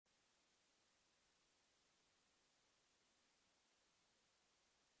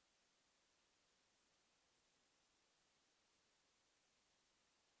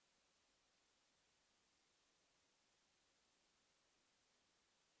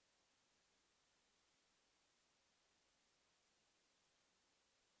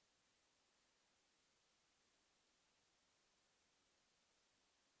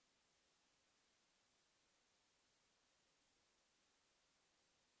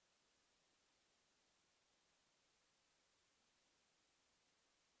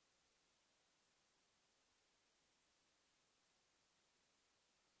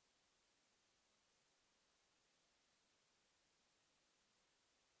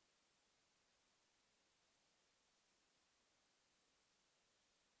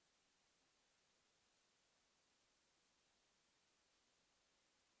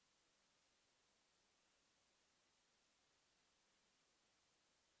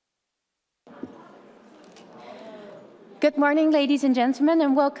Good morning, ladies and gentlemen,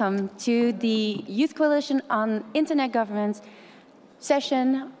 and welcome to the Youth Coalition on Internet Governance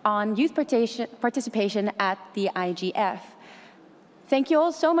session on youth participation at the IGF. Thank you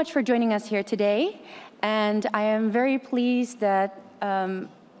all so much for joining us here today, and I am very pleased that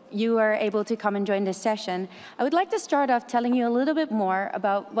you are able to come and join this session. I would like to start off telling you a little bit more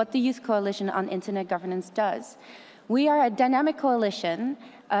about what the Youth Coalition on Internet Governance does. We are a dynamic coalition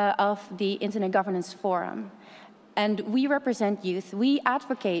of the Internet Governance Forum. And we represent youth. We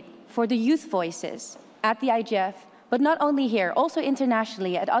advocate for the youth voices at the IGF, but not only here, also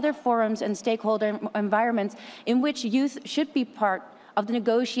internationally at other forums and stakeholder environments in which youth should be part of the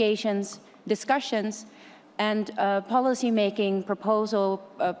negotiations, discussions, and policy-making proposal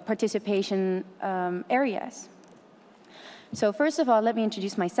participation areas. So first of all, let me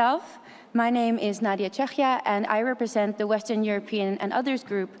introduce myself. My name is Nadia Chechia, and I represent the Western European and Others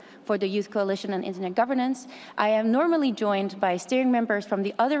group for the Youth Coalition on Internet Governance. I am normally joined by steering members from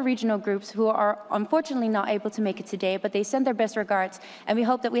the other regional groups who are unfortunately not able to make it today, but they send their best regards, and we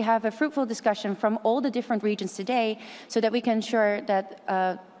hope that we have a fruitful discussion from all the different regions today so that we can ensure that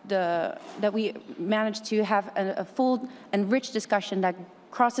that we manage to have a full and rich discussion that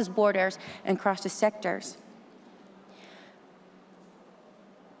crosses borders and crosses sectors.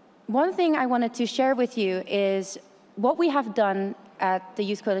 One thing I wanted to share with you is what we have done at the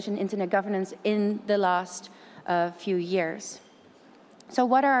Youth Coalition Internet Governance in the last few years. So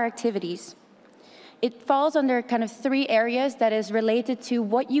what are our activities? It falls under kind of 3 areas that is related to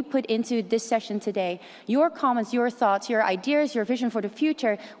what you put into this session today. Your comments, your thoughts, your ideas, your vision for the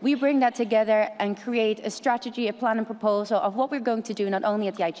future, we bring that together and create a strategy, a plan and proposal of what we're going to do not only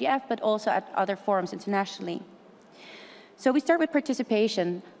at the IGF, but also at other forums internationally. So we start with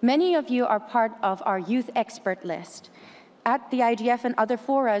participation. Many of you are part of our youth expert list. At the IGF and other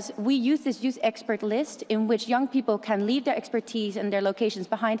forums, we use this youth expert list in which young people can leave their expertise and their locations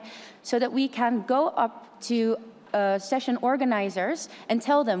behind so that we can go up to session organizers and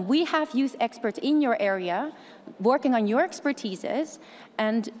tell them, we have youth experts in your area working on your expertises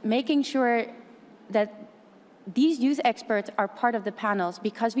and making sure that these youth experts are part of the panels,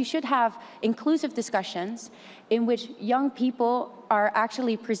 because we should have inclusive discussions in which young people are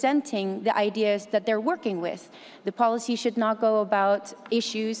actually presenting the ideas that they're working with. The policy should not go about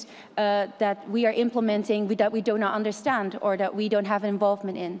issues that we are implementing that we do not understand or that we don't have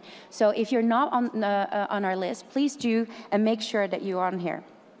involvement in. So if you're not on our list, please do and make sure that you're on here.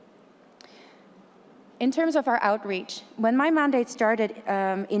 In terms of our outreach, when my mandate started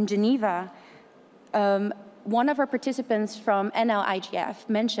in Geneva, one of our participants from NL-IGF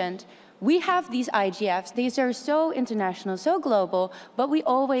mentioned, we have these IGFs, these are so international, so global, but we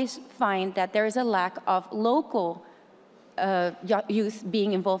always find that there is a lack of local youth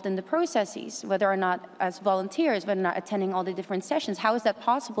being involved in the processes, whether or not as volunteers, whether or not attending all the different sessions. How is that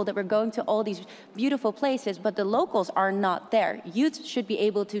possible that we're going to all these beautiful places, but the locals are not there? Youth should be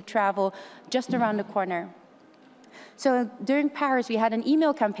able to travel just around the corner. So during Paris, we had an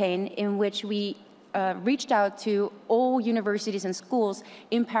email campaign in which we reached out to all universities and schools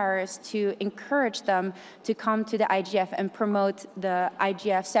in Paris to encourage them to come to the IGF and promote the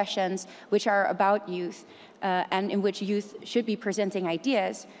IGF sessions, which are about youth and in which youth should be presenting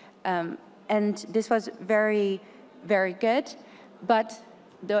ideas. And this was very, very good. But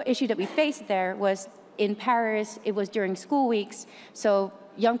the issue that we faced there was in Paris, it was during school weeks. So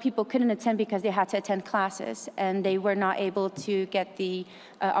young people couldn't attend because they had to attend classes and they were not able to get the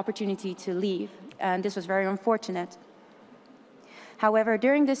opportunity to leave. And this was very unfortunate. However,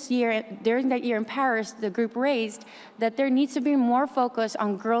 during that year in Paris, the group raised that there needs to be more focus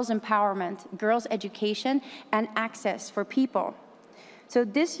on girls' empowerment, girls' education, and access for people. So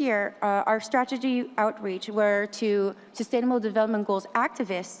this year, our strategy outreach were to Sustainable Development Goals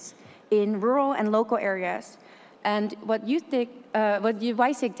activists in rural and local areas. And what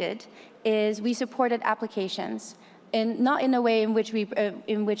YSIG did is we supported applications. And not in a way in which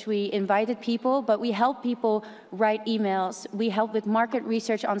we invited people, but we helped people write emails. We helped with market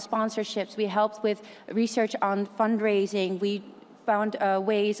research on sponsorships. We helped with research on fundraising. We found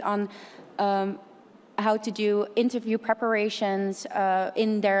ways on how to do interview preparations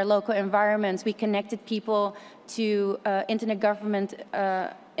in their local environments. We connected people to internet governance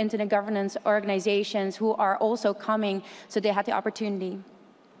organizations who are also coming, so they had the opportunity.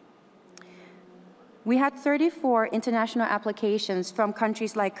 We had 34 international applications from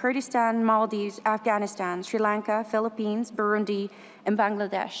countries like Kurdistan, Maldives, Afghanistan, Sri Lanka, Philippines, Burundi, and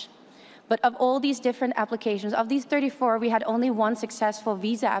Bangladesh. But of all these different applications, of these 34, we had only one successful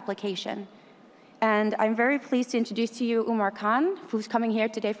visa application. And I'm very pleased to introduce to you Umar Khan, who's coming here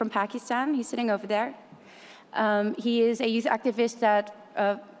today from Pakistan. He's sitting over there. He is a youth activist that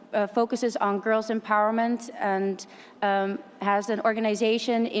focuses on girls' empowerment and has an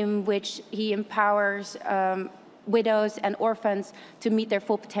organization in which he empowers widows and orphans to meet their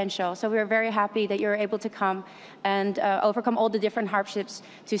full potential. So we're very happy that you're able to come and overcome all the different hardships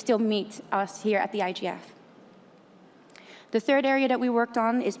to still meet us here at the IGF. The third area that we worked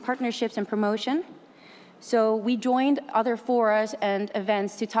on is partnerships and promotion. So we joined other forums and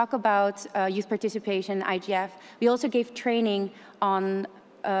events to talk about youth participation in IGF. We also gave training on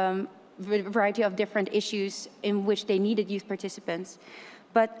a variety of different issues in which they needed youth participants.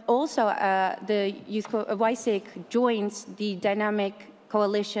 But also the youth YSIC joins the dynamic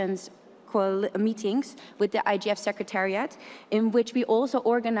coalitions meetings with the IGF Secretariat, in which we also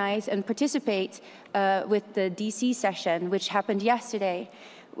organize and participate with the DC session, which happened yesterday,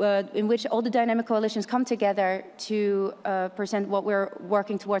 in which all the dynamic coalitions come together to present what we're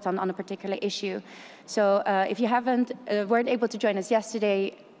working towards on a particular issue. So if you weren't able to join us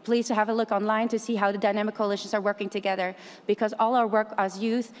yesterday, please have a look online to see how the dynamic coalitions are working together, because all our work as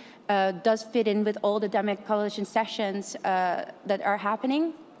youth does fit in with all the dynamic coalition sessions that are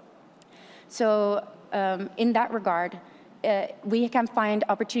happening. So in that regard, we can find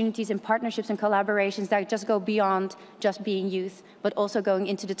opportunities and partnerships and collaborations that just go beyond just being youth, but also going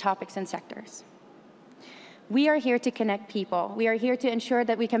into the topics and sectors. We are here to connect people. We are here to ensure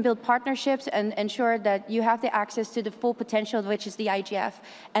that we can build partnerships and ensure that you have the access to the full potential, which is the IGF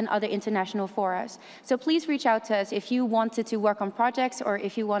and other international forums. So please reach out to us if you wanted to work on projects or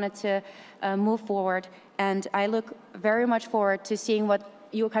if you wanted to move forward. And I look very much forward to seeing what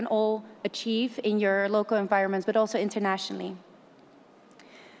you can all achieve in your local environments, but also internationally.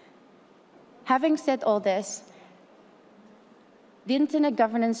 Having said all this, the internet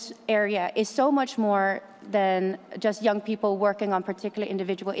governance area is so much more than just young people working on particular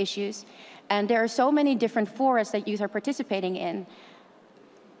individual issues. And there are so many different forums that youth are participating in.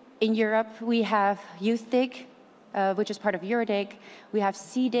 In Europe, we have YouthDig, which is part of Eurodig. We have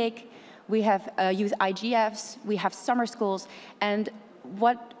CDIG. We have youth IGFs. We have summer schools. And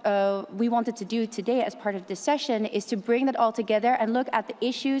what we wanted to do today as part of this session is to bring that all together and look at the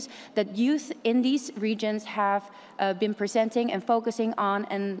issues that youth in these regions have been presenting and focusing on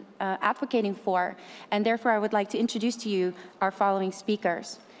and advocating for. And therefore, I would like to introduce to you our following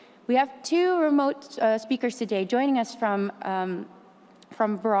speakers. We have two remote speakers today joining us from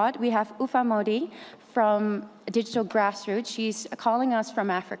abroad. We have Ufa Modi from Digital Grassroots. She's calling us from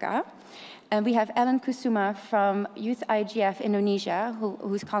Africa. And we have Ellen Kusuma from Youth IGF Indonesia,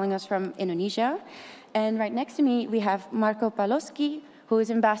 who's calling us from Indonesia. And right next to me, we have Marco Paloski, who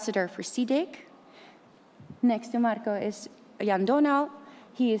is ambassador for CDIG. Next to Marco is Jan Donau.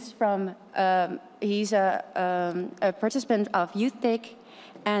 He is he's a participant of YouthDig.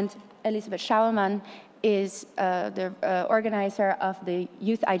 And Elisabeth Schauermann is the organizer of the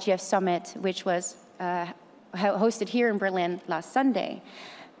Youth IGF Summit, which was hosted here in Berlin last Sunday.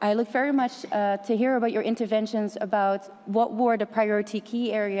 I look very much to hear about your interventions about what were the priority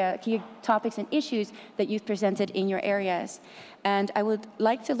key topics and issues that you've presented in your areas. And I would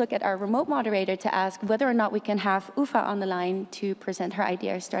like to look at our remote moderator to ask whether or not we can have Ufa on the line to present her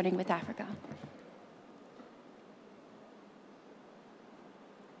ideas, starting with Africa.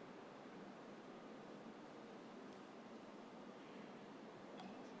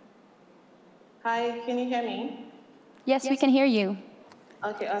 Hi, can you hear me? Yes, we can hear you.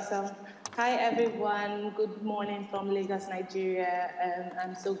 Okay, awesome. Hi, everyone. Good morning from Lagos, Nigeria.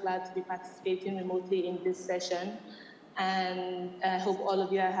 I'm so glad to be participating remotely in this session. And I hope all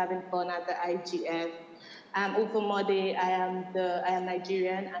of you are having fun at the IGF. I'm Ufa Modi. I am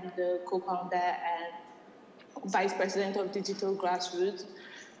Nigerian. I'm the co-founder and vice president of Digital Grassroots.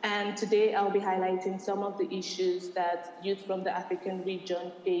 And today I'll be highlighting some of the issues that youth from the African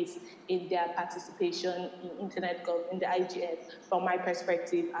region face in their participation in internet in the IGF from my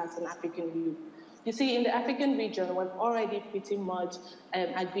perspective as an African youth. You see, in the African region, we've already pretty much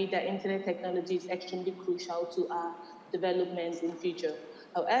agreed that internet technology is extremely crucial to our developments in future.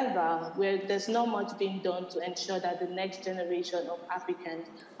 However, there's not much being done to ensure that the next generation of Africans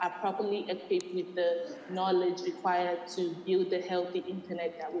are properly equipped with the knowledge required to build the healthy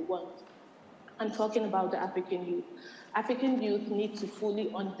internet that we want. I'm talking about the African youth. African youth need to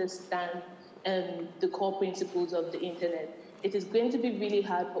fully understand the core principles of the internet. It is going to be really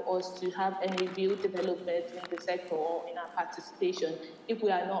hard for us to have any real development in the sector or in our participation if we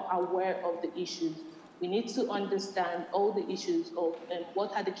are not aware of the issues. We need to understand all the issues of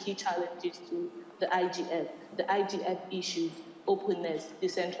what are the key challenges to the IGF issues, openness,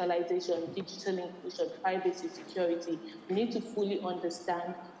 decentralization, digital inclusion, privacy, security. We need to fully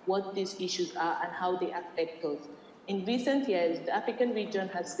understand what these issues are and how they affect us. In recent years, the African region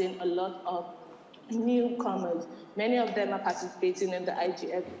has seen a lot of newcomers. Many of them are participating in the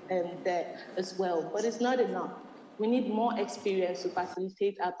IGF there as well, but it's not enough. We need more experience to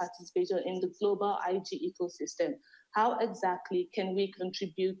facilitate our participation in the global IG ecosystem. How exactly can we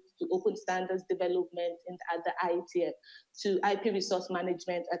contribute to open standards development at the IETF, to IP resource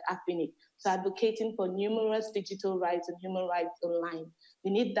management at AFINIC, to advocating for numerous digital rights and human rights online?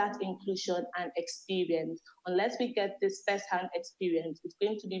 We need that inclusion and experience. Unless we get this first-hand experience, it's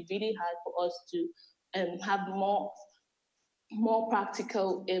going to be really hard for us to have more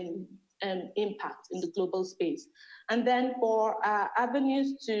practical impact in the global space. And then for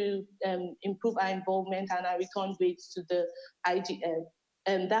avenues to improve our involvement and our return rates to the IGF,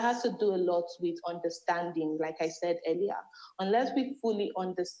 that has to do a lot with understanding, like I said earlier. Unless we fully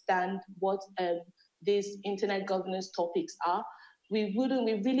understand what these internet governance topics are,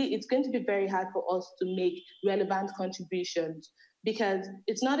 it's going to be very hard for us to make relevant contributions, because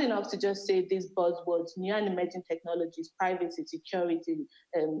it's not enough to just say these buzzwords, new and emerging technologies, privacy, security,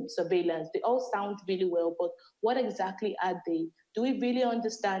 surveillance. They all sound really well, but what exactly are they? Do we really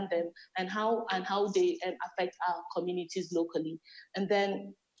understand them, and how they affect our communities locally? And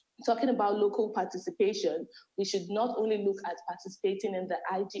then talking about local participation, we should not only look at participating in the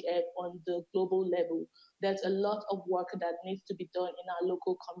IGF on the global level. There's a lot of work that needs to be done in our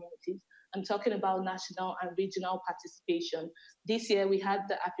local communities. I'm talking about national and regional participation. This year we had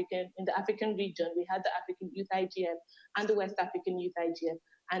in the African region, we had the African Youth IGF and the West African Youth IGF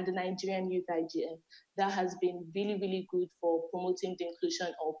and the Nigerian Youth IGF. That has been really, really good for promoting the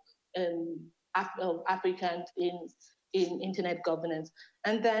inclusion of Africans in internet governance.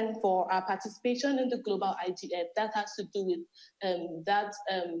 And then for our participation in the global IGF, that has to do with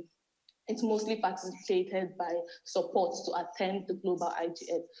it's mostly facilitated by support to attend the global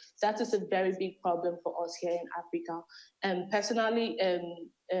IGF. That is a very big problem for us here in Africa. And personally,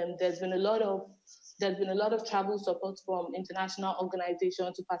 there's been a lot of travel support from international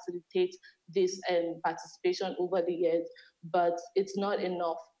organizations to facilitate this participation over the years, but it's not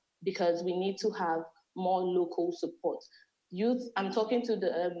enough, because we need to have more local support. Youth, I'm talking to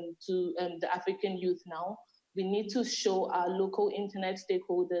the African youth now. We need to show our local internet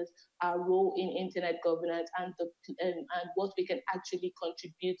stakeholders our role in internet governance and what we can actually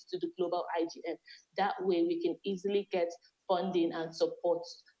contribute to the global IGF. That way we can easily get funding and support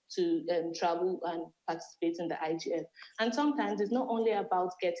to travel and participate in the IGF. And sometimes it's not only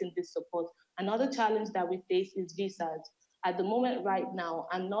about getting this support. Another challenge that we face is visas. At the moment right now,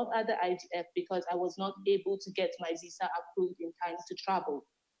 I'm not at the IGF because I was not able to get my visa approved in time to travel.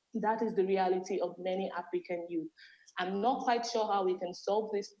 That is the reality of many African youth. I'm not quite sure how we can solve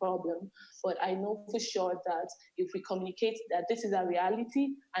this problem, but I know for sure that if we communicate that this is a reality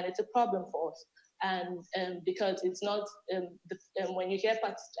and it's a problem for us, and because it's not, when you hear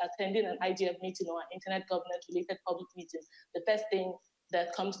attending an IGF meeting or an internet governance related public meeting, the first thing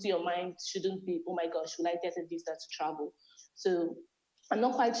that comes to your mind shouldn't be, oh my gosh, will I get a visa to travel? So I'm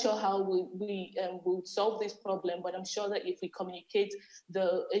not quite sure how we will solve this problem, but I'm sure that if we communicate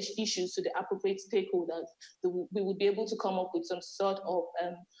the issues to the appropriate stakeholders, we would be able to come up with some sort of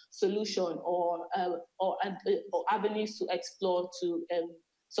solution or avenues to explore to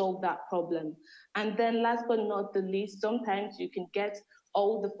solve that problem. And then last but not the least, sometimes you can get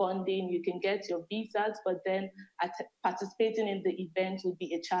all the funding, you can get your visas, but then participating in the event will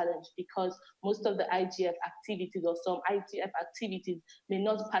be a challenge, because most of the IGF activities or some IGF activities may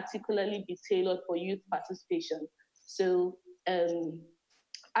not particularly be tailored for youth participation. So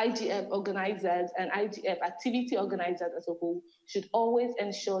IGF organizers and IGF activity organizers as a whole should always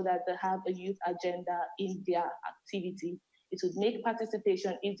ensure that they have a youth agenda in their activity. It would make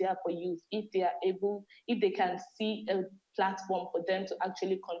participation easier for youth if they can see a platform for them to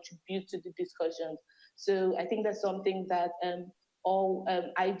actually contribute to the discussions. So I think that's something that all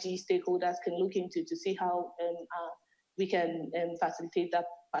IG stakeholders can look into to see how we can facilitate that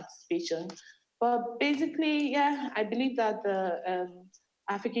participation. But basically, yeah, I believe that the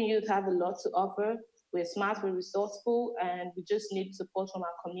African youth have a lot to offer. We're smart, we're resourceful, and we just need support from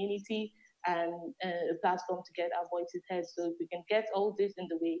our community and a platform to get our voices heard. So if we can get all this in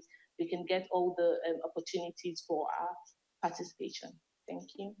the way, we can get all the opportunities for our participation. Thank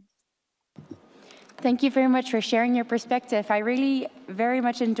you. Thank you very much for sharing your perspective. I really very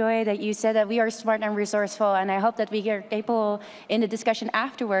much enjoy that you said that we are smart and resourceful, and I hope that we are able in the discussion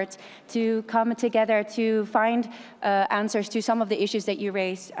afterwards to come together to find answers to some of the issues that you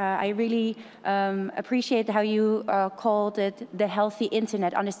raised. I really appreciate how you called it the healthy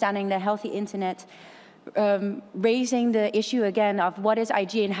internet, understanding the healthy internet. raising the issue again of what is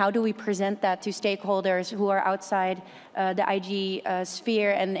IG and how do we present that to stakeholders who are outside the IG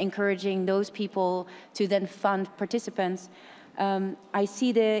sphere, and encouraging those people to then fund participants. I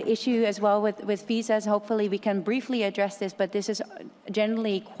see the issue as well with visas. Hopefully we can briefly address this, but this is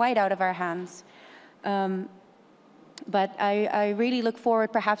generally quite out of our hands. But I really look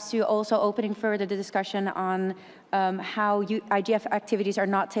forward perhaps to also opening further the discussion on how IGF activities are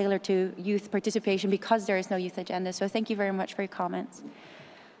not tailored to youth participation because there is no youth agenda. So thank you very much for your comments.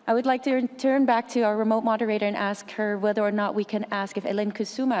 I would like to turn back to our remote moderator and ask her whether or not we can ask if Ellen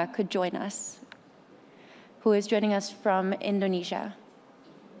Kusuma could join us, who is joining us from Indonesia.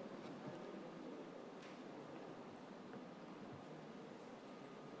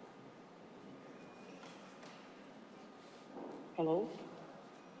 Hello.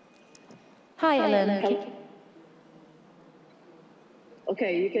 Hi, Ellen.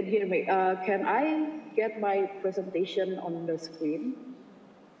 Okay, you can hear me. Can I get my presentation on the screen?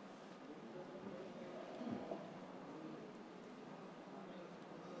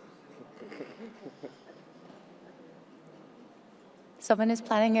 Someone is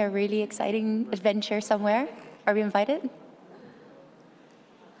planning a really exciting adventure somewhere. Are we invited?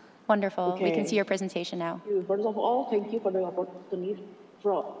 Wonderful. Okay. We can see your presentation now. First of all, thank you for the opportunity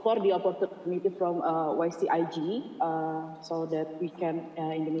from YCIG, so that we can,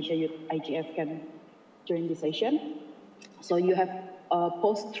 Indonesia Youth IGF can join the session. So you have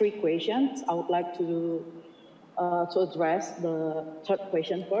posed 3 questions. I would like to address the third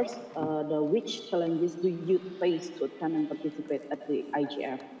question first. Which challenges do youth face to attend and participate at the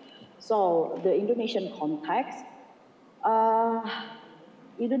IGF? So the Indonesian context,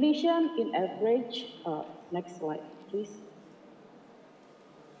 Indonesian in average, next slide, please.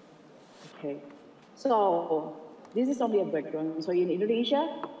 Okay, so this is only a background. So in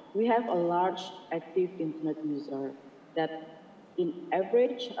Indonesia, we have a large active internet user that in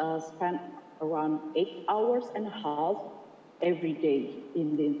average spend around 8.5 hours every day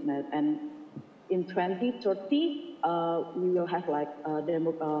in the internet. And in 2030, we will have like a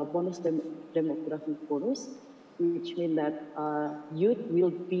demographic bonus, which means that youth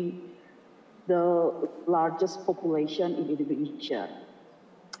will be the largest population in Indonesia.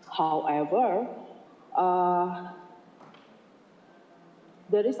 However,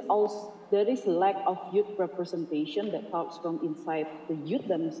 there is lack of youth representation that comes from inside the youth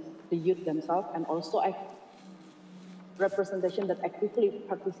themselves, and also representation that actively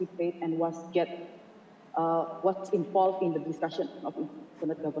participate and what's involved in the discussion of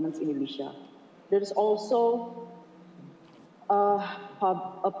internet governance in Indonesia. There is also, on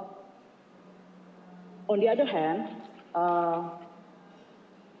the other hand,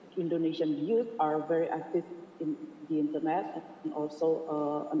 Indonesian youth are very active in the internet and also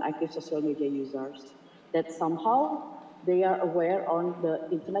an active social media users. That somehow they are aware on the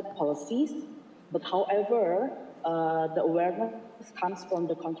internet policies, but however, the awareness comes from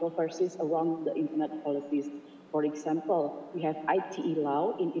the controversies around the internet policies. For example, we have ITE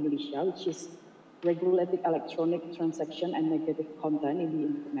law in Indonesia, which is regulating electronic transaction and negative content in the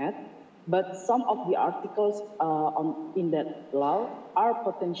internet. But some of the articles in that law are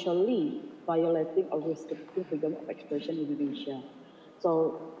potentially violating or restricting freedom of expression in Indonesia.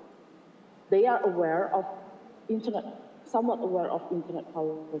 So they are aware of somewhat aware of internet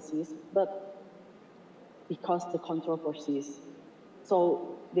policies, but because the controversies.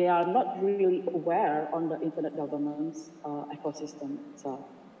 So they are not really aware on the internet governance ecosystem itself.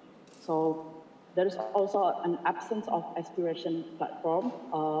 So there is also an absence of aspiration platform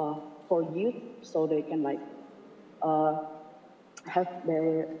for youth, so they can like have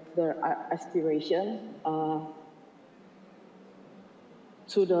their aspiration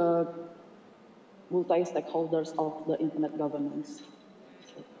to the multi-stakeholders of the internet governance.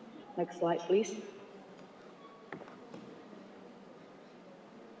 Next slide, please.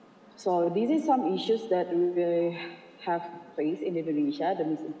 So these are some issues that we have faced in Indonesia: the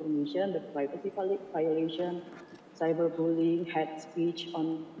misinformation, the privacy violation, cyberbullying, hate speech,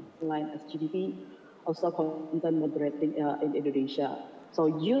 online SGDP, also content moderating in Indonesia. So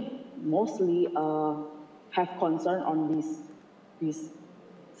youth mostly have concern on these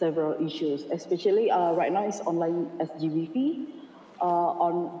several issues, especially right now is online SGDP,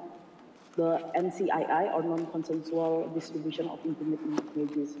 on the NCII, or non-consensual distribution of internet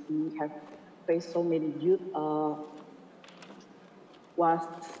images. We have faced so many youth was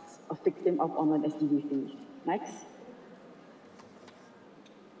a victim of online SGDP. Next.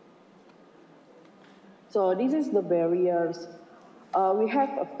 So this is the barriers. We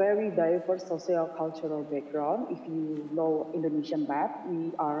have a very diverse socio-cultural background. If you know Indonesian map,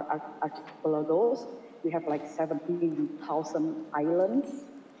 we are archipelagos, we have like 17,000 islands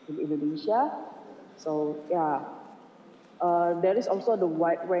in Indonesia. So yeah, there is also the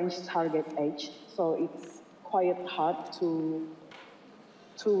wide range target age. So it's quite hard to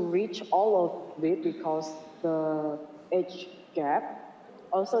reach all of it because the age gap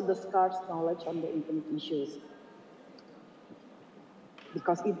also discards knowledge on the internet issues.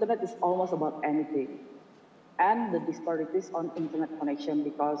 Because internet is almost about anything. And the disparities on internet connection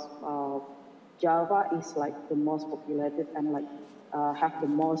because Java is like the most populated and like have the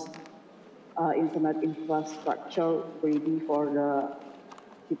most internet infrastructure ready for the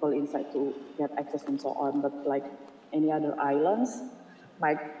people inside to get access and so on. But like any other islands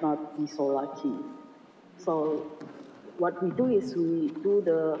might not be so lucky. So what we do is we do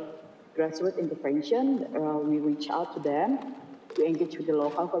the grassroots intervention. We reach out to them. We engage with the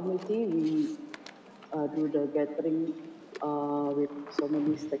local community. We do the gathering with so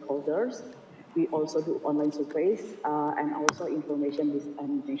many stakeholders. We also do online surveys and also information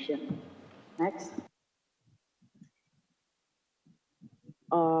dissemination. Next.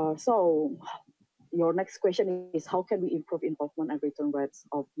 So your next question is how can we improve involvement and return rates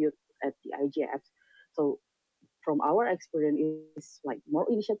of youth at the IGF? So from our experience is like more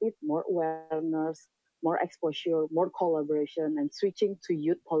initiative, more awareness, more exposure, more collaboration, and switching to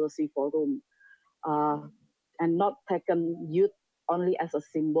youth policy forum, and not taken youth only as a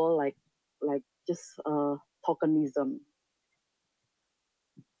symbol, like just tokenism.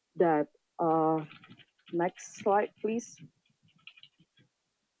 That next slide, please.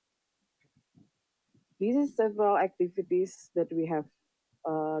 These is several activities that we have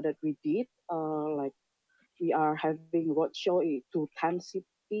that we did. Like we are having roadshow to 10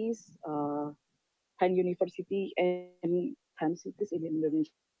 cities, 10 university and 10 cities in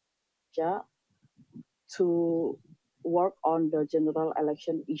Indonesia to work on the general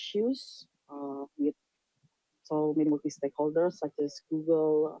election issues with so many multi-stakeholders such as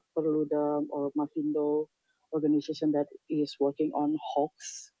Google, Perludem, or Mavindo, organization that is working on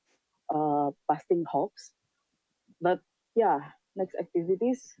hoax, busting hoax. But yeah, next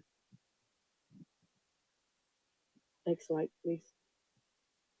activities. Next slide, please.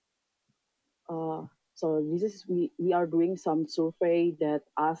 So this is we are doing some survey that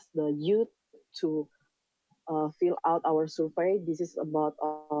asks the youth to fill out our survey. This is about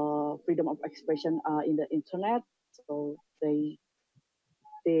freedom of expression in the internet. So they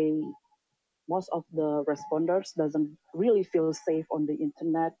most of the responders doesn't really feel safe on the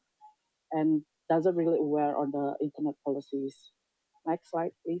internet and doesn't really aware on the internet policies. Next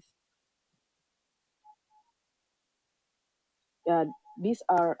slide, please. Yeah, this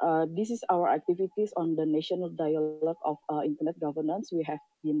is our activities on the national dialogue of internet governance. We have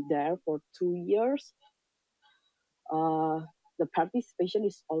been there for 2 years. The participation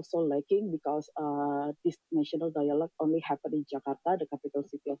is also lacking because this national dialogue only happened in Jakarta, the capital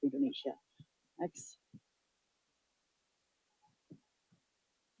city of Indonesia. Next.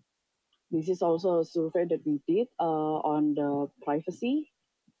 This is also a survey that we did on the privacy,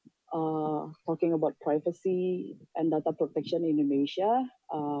 talking about privacy and data protection in Indonesia.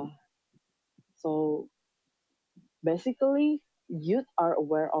 So basically, youth are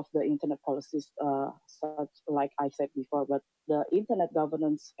aware of the internet policies, such like I said before, but the internet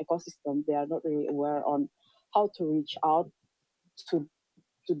governance ecosystem, they are not really aware on how to reach out to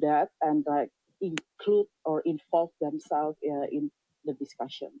that and like include or involve themselves in the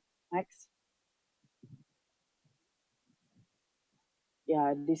discussion. Next.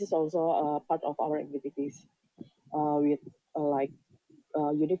 Yeah, this is also part of our activities with like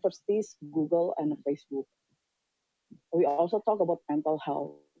universities, Google, and Facebook. We also talk about mental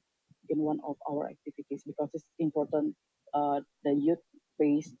health in one of our activities because it's important. The youth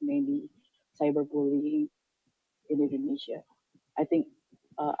face mainly cyberbullying in Indonesia. I think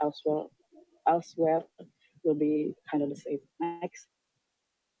elsewhere will be kind of the same. Next.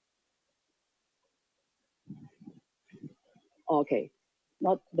 Okay,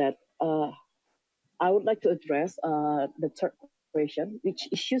 not that. I would like to address the third question.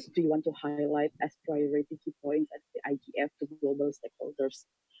 Which issues do you want to highlight as priority key points at the IGF to global stakeholders?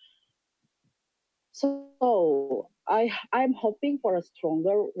 So I'm hoping for a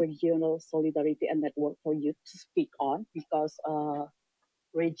stronger regional solidarity and network for you to speak on because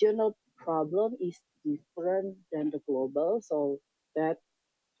regional problem is different than the global. So that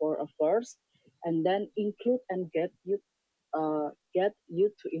for a first, and then include and get you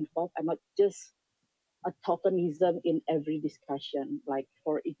to involve and not just a tokenism in every discussion. Like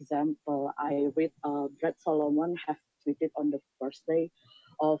for example, I read Brett Solomon have tweeted on the first day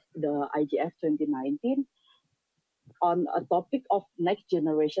of the IGF 2019 on a topic of next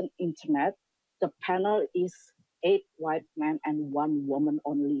generation internet. the panel is 8 white men and 1 woman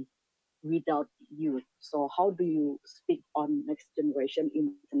only, without youth. So how do you speak on next generation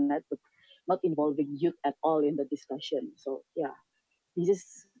internet, but not involving youth at all in the discussion? So yeah, this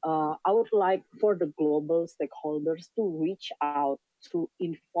is, I would like for the global stakeholders to reach out to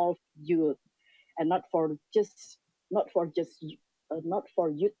involve youth, and not for youth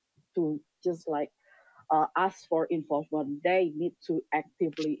to just like ask for involvement. They need to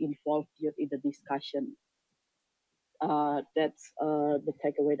actively involve youth in the discussion. That's the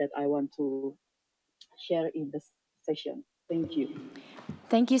takeaway that I want to share in this session. Thank you.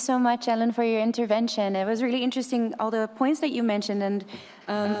 Thank you so much, Ellen, for your intervention. It was really interesting, all the points that you mentioned, and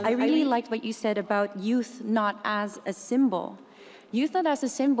I really liked what you said about youth not as a symbol. Youth not as a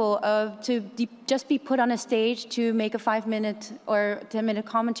symbol of just be put on a stage to make a 5-minute or 10-minute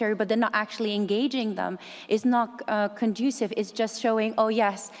commentary, but then not actually engaging them is not conducive. It's just showing, oh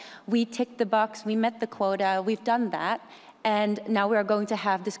yes, we ticked the box, we met the quota, we've done that, and now we are going to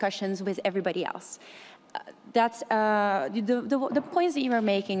have discussions with everybody else. That's the points that you were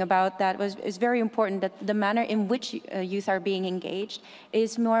making about that is very important, that the manner in which youth are being engaged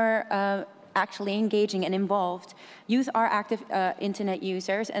is more actually engaging and involved. Youth are active internet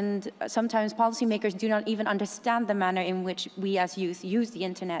users, and sometimes policymakers do not even understand the manner in which we as youth use the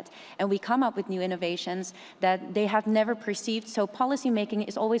internet, and we come up with new innovations that they have never perceived. So policymaking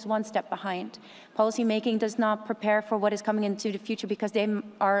is always one step behind. Policymaking does not prepare for what is coming into the future, because they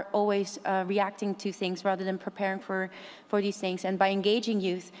are always reacting to things rather than preparing for these things. And by engaging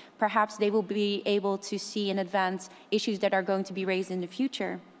youth, perhaps they will be able to see in advance issues that are going to be raised in the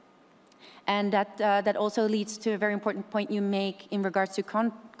future. And that also leads to a very important point you make in regards to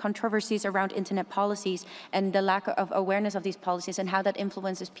controversies around internet policies and the lack of awareness of these policies and how that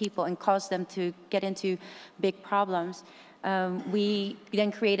influences people and causes them to get into big problems. We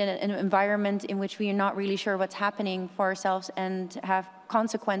then create an environment in which we are not really sure what's happening for ourselves and have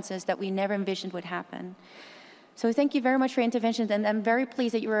consequences that we never envisioned would happen. So thank you very much for your interventions, and I'm very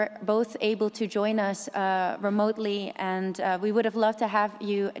pleased that you were both able to join us remotely, and we would have loved to have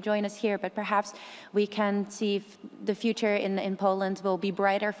you join us here, but perhaps we can see if the future in Poland will be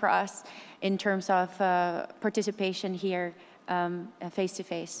brighter for us in terms of participation here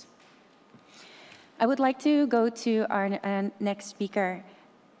face-to-face. I would like to go to our next speaker,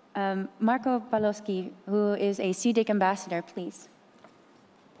 Marco Pawlowski, who is a CDIC ambassador, please.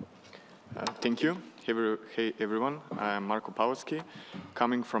 Thank you. Hey everyone, I'm Marco Pawlowski,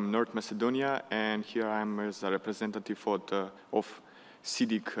 coming from North Macedonia, and here I'm as a representative of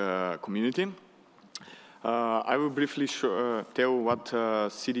CDIC community. I will briefly tell what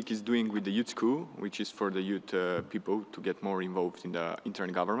CDIC is doing with the youth school, which is for the youth people to get more involved in the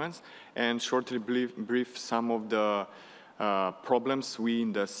internet governance, and shortly brief some of the problems we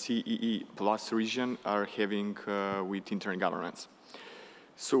in the CEE plus region are having with internet governance.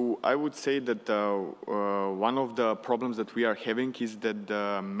 So I would say that one of the problems that we are having is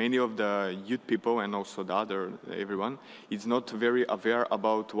that many of the youth people and also everyone is not very aware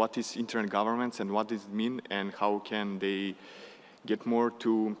about what is internet governance and what does it mean and how can they get more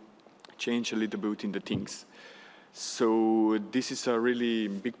to change a little bit in the things. So this is a really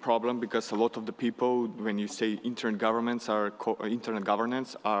big problem, because a lot of the people, when you say internet governance are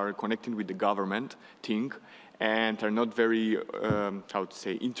connecting with the government thing, and are not very,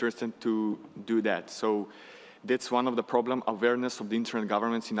 interested to do that. So that's one of the problem, awareness of the internet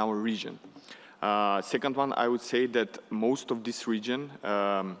governance in our region. Second one, I would say that most of this region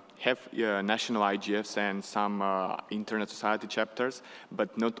have national IGFs and some internet society chapters,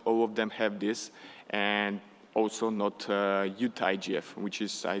 but not all of them have this, and also not youth IGF, which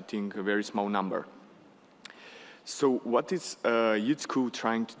is, I think, a very small number. So what is youth school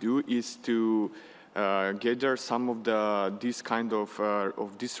trying to do is to gather some of this kind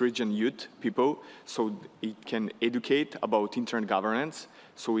of this region youth people, so it can educate about internet governance,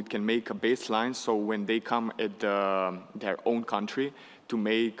 so it can make a baseline, so when they come at their own country to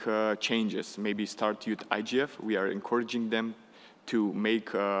make changes, maybe start youth IGF. We are encouraging them to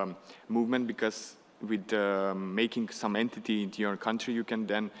make a movement, because with making some entity into your country, you can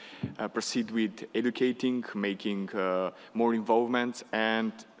then proceed with educating, making more involvement,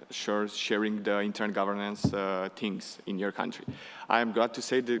 and sharing the internet governance things in your country. I am glad to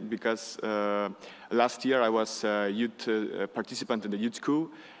say that, because last year I was a youth participant in the youth school,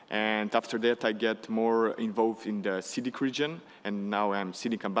 and after that I get more involved in the CDIC region, and now I'm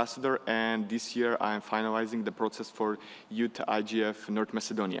CDIC ambassador, and this year I'm finalizing the process for Youth IGF North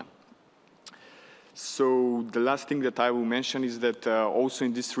Macedonia. So the last thing that I will mention is that also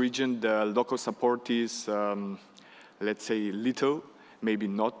in this region the local support is, let's say, little, maybe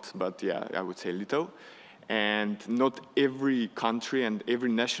not, but yeah, I would say little. And not every country and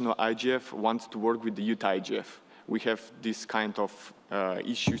every national IGF wants to work with the youth IGF. We have this kind of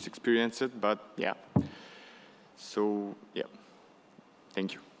issues experienced, but yeah. So yeah,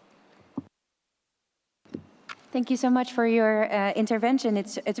 thank you. Thank you so much for your intervention.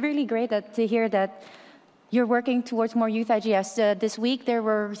 It's really great to hear that you're working towards more youth IGFs. This week, there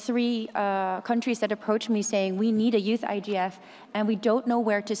were 3 countries that approached me saying, we need a youth IGF, and we don't know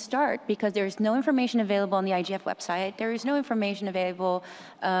where to start because there's no information available on the IGF website. There is no information available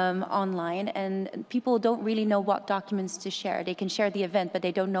online, and people don't really know what documents to share. They can share the event, but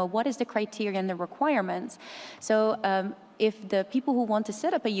they don't know what is the criteria and the requirements. So if the people who want to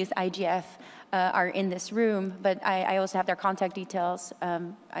set up a youth IGF are in this room, but I also have their contact details.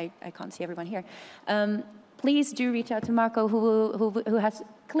 I can't see everyone here. Please do reach out to Marco, who has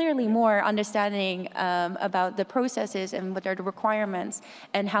clearly more understanding about the processes and what are the requirements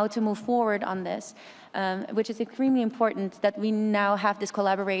and how to move forward on this, which is extremely important that we now have this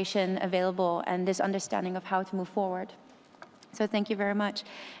collaboration available and this understanding of how to move forward. So thank you very much.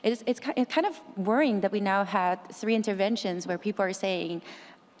 It's kind of worrying that we now had 3 interventions where people are saying,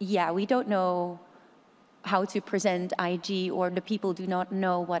 yeah, we don't know how to present IG, or the people do not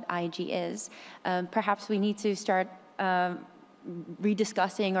know what IG is. Perhaps we need to start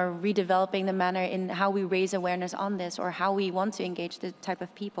rediscussing or redeveloping the manner in how we raise awareness on this or how we want to engage the type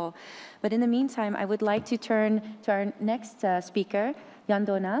of people. But in the meantime, I would like to turn to our next speaker, Jan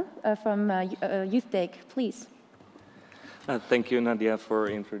Donal from YouthTech, please. Thank you, Nadia, for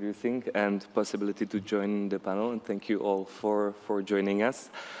introducing and possibility to join the panel, and thank you all for joining us.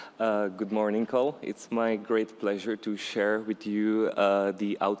 Good morning, all. It's my great pleasure to share with you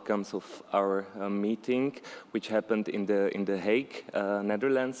the outcomes of our meeting, which happened in The Hague,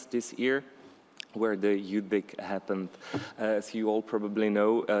 Netherlands this year, where the YouthDig happened. As you all probably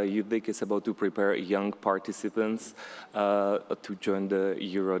know, YouthDig is about to prepare young participants to join the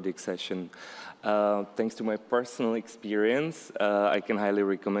EuroDig session. Thanks to my personal experience, I can highly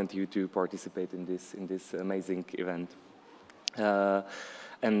recommend you to participate in this amazing event.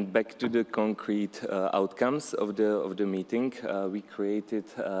 And back to the concrete outcomes of the meeting, we created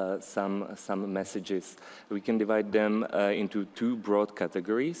some messages. We can divide them into 2 broad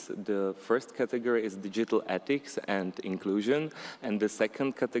categories. The first category is digital ethics and inclusion, and the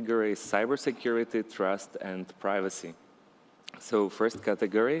second category is cybersecurity, trust, and privacy. So first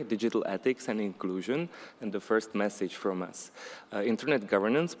category, digital ethics and inclusion, and the first message from us. Internet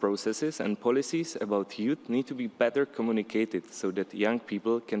governance processes and policies about youth need to be better communicated so that young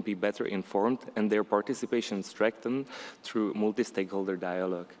people can be better informed and their participation strengthened through multi-stakeholder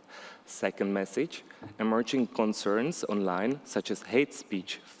dialogue. Second message, emerging concerns online, such as hate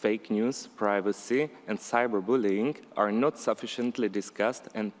speech, fake news, privacy, and cyberbullying, are not sufficiently discussed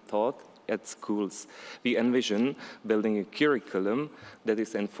and taught at schools. We envision building a curriculum that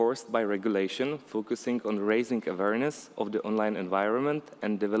is enforced by regulation, focusing on raising awareness of the online environment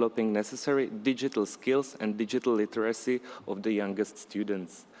and developing necessary digital skills and digital literacy of the youngest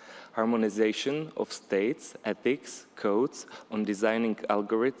students. Harmonization of states, ethics, codes on designing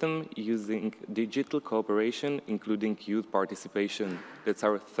algorithm using digital cooperation, including youth participation. That's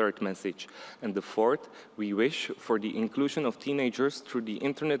our third message. And the fourth, we wish for the inclusion of teenagers through the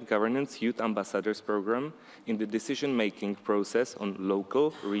Internet Governance Youth Ambassadors Program in the decision-making process on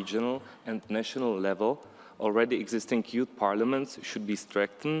local, regional, and national level. Already existing youth parliaments should be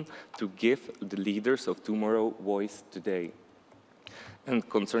strengthened to give the leaders of tomorrow voice today. And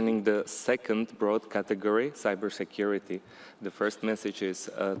concerning the second broad category, cybersecurity, the first message is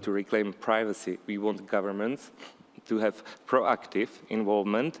to reclaim privacy. We want governments to have proactive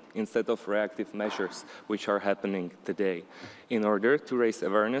involvement instead of reactive measures, which are happening today. In order to raise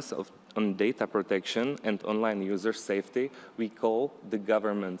awareness on data protection and online user safety, we call the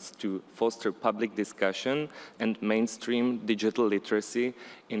governments to foster public discussion and mainstream digital literacy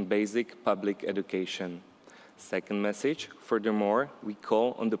in basic public education. Second message, furthermore, we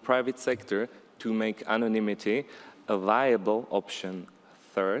call on the private sector to make anonymity a viable option.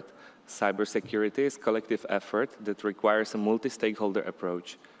 Third, cybersecurity is a collective effort that requires a multi-stakeholder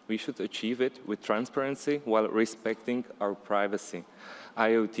approach. We should achieve it with transparency while respecting our privacy.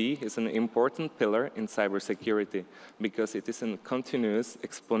 IoT is an important pillar in cybersecurity because it is a continuous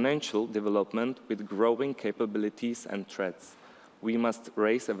exponential development with growing capabilities and threats. We must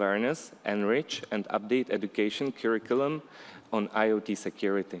raise awareness, enrich, and update education curriculum on IoT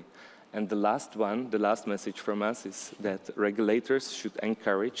security. And the last message from us is that regulators should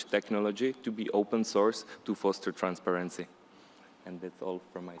encourage technology to be open source to foster transparency. And that's all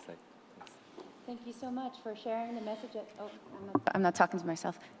from my side. Thanks. Thank you so much for sharing the messages. Oh, I'm not talking to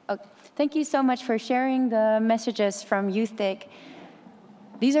myself. Oh, thank you so much for sharing the messages from YouthDig.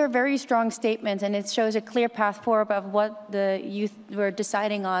 These are very strong statements, and it shows a clear path forward of what the youth were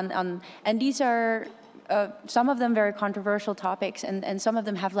deciding on. And these are some of them very controversial topics, and some of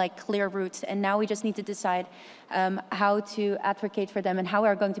them have like clear roots. And now we just need to decide how to advocate for them and how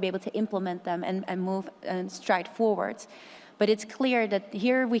we're going to be able to implement them and move and stride forwards. But it's clear that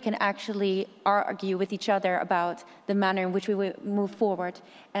here we can actually argue with each other about the manner in which we will move forward.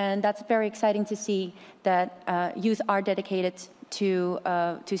 And that's very exciting to see that youth are dedicated to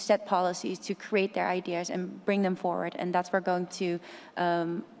set policies, to create their ideas and bring them forward. And that's what we're going to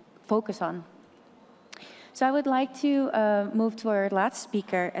focus on. So I would like to move to our last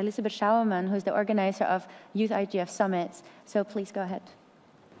speaker, Elisabeth Schauermann, who's the organizer of Youth IGF Summits. So please go ahead.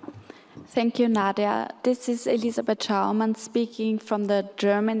 Thank you, Nadia. This is Elisabeth Schauermann speaking from the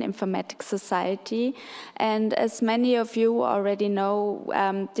German Informatics Society. And as many of you already know,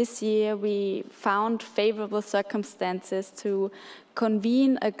 this year we found favorable circumstances to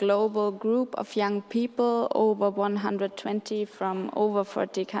convene a global group of young people, over 120 from over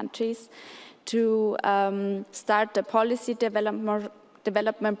 40 countries, to start the policy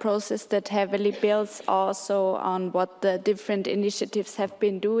development process that heavily builds also on what the different initiatives have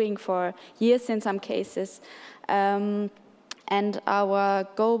been doing for years in some cases. And our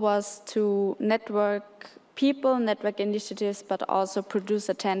goal was to network people, network initiatives, but also produce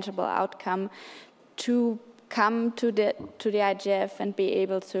a tangible outcome to come to the IGF and be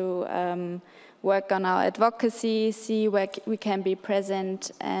able to work on our advocacy, see where we can be present.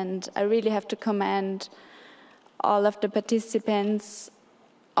 And I really have to commend all of the participants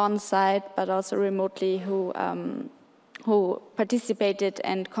on site, but also remotely, who participated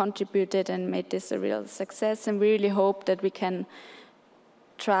and contributed and made this a real success. And we really hope that we can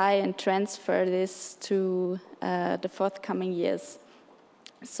try and transfer this to the forthcoming years.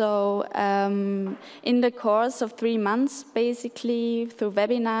 So in the course of 3 months, basically through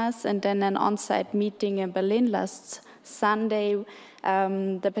webinars and then an on-site meeting in Berlin last Sunday,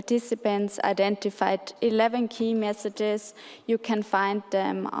 the participants identified 11 key messages. You can find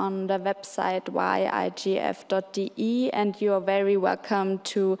them on the website yigf.de, and you are very welcome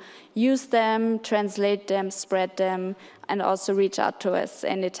to use them, translate them, spread them, and also reach out to us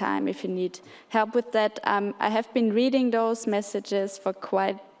anytime if you need help with that. I have been reading those messages for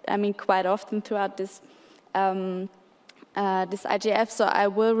quite often throughout this this IGF, so I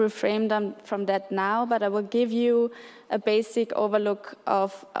will refrain them from that now, but I will give you a basic overlook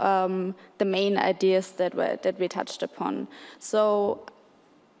of the main ideas that we touched upon. So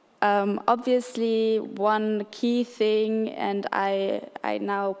obviously one key thing, and I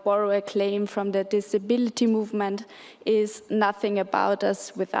now borrow a claim from the disability movement, is nothing about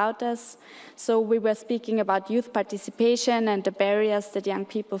us without us. So we were speaking about youth participation and the barriers that young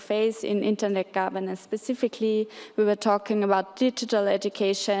people face in internet governance. Specifically, we were talking about digital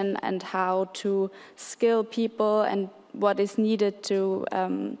education and how to skill people and what is needed to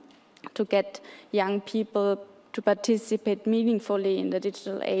get young people to participate meaningfully in the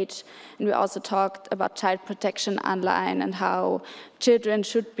digital age. And we also talked about child protection online and how children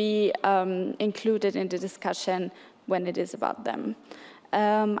should be included in the discussion when it is about them.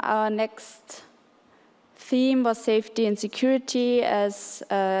 Our next theme was safety and security, as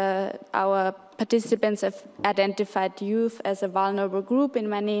our participants have identified youth as a vulnerable group in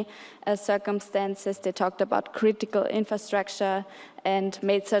many circumstances. They talked about critical infrastructure and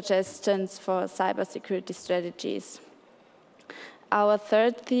made suggestions for cybersecurity strategies. Our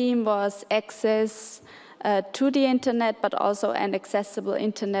third theme was access to the internet, but also an accessible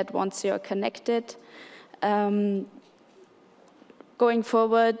internet once you're connected. Going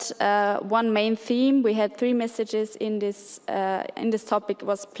forward, one main theme, we had 3 messages in this topic,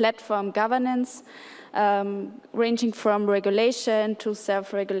 was platform governance, ranging from regulation to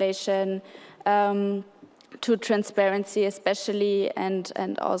self-regulation, to transparency especially, and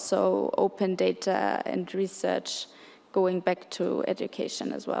also open data and research, going back to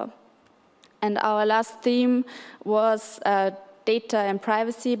education as well. And our last theme was data and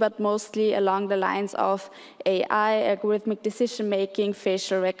privacy, but mostly along the lines of AI, algorithmic decision-making,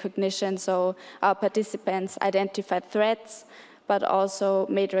 facial recognition. So our participants identified threats, but also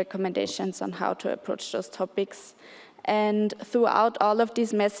made recommendations on how to approach those topics. And throughout all of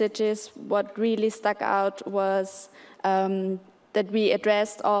these messages, what really stuck out was that we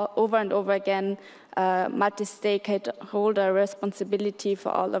addressed over and over again multi-stakeholder responsibility for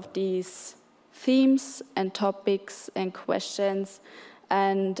all of these themes and topics and questions,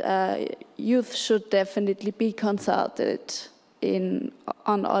 and youth should definitely be consulted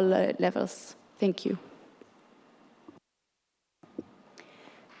on all levels. Thank you.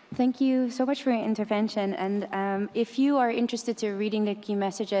 Thank you so much for your intervention. And if you are interested to reading the key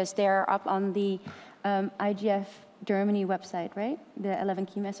messages, they are up on the IGF Germany website, right? The 11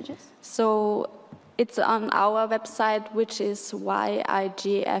 key messages? So it's on our website, which is yigf.de.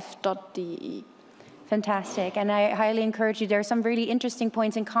 Fantastic, and I highly encourage you. There are some really interesting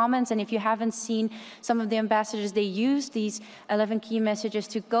points and comments, and if you haven't seen some of the ambassadors, they use these 11 key messages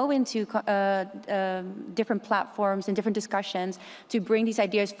to go into different platforms and different discussions to bring these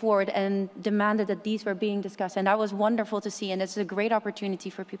ideas forward and demanded that these were being discussed, and that was wonderful to see, and it's a great opportunity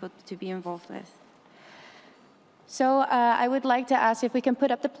for people to be involved with. So I would like to ask if we can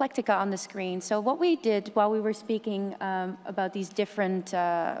put up the plectica on the screen. So what we did while we were speaking about these different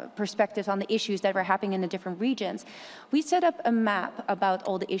perspectives on the issues that were happening in the different regions, we set up a map about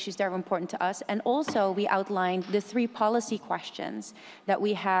all the issues that were important to us, and also we outlined the 3 policy questions that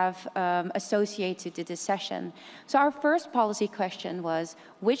we have associated to this session. So our first policy question was,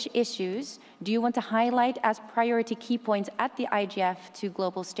 which issues do you want to highlight as priority key points at the IGF to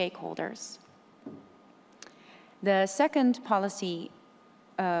global stakeholders? The second policy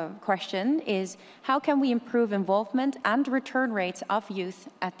question is, how can we improve involvement and return rates of youth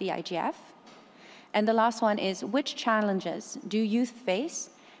at the IGF? And the last one is, which challenges do youth face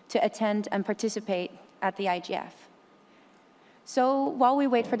to attend and participate at the IGF? So while we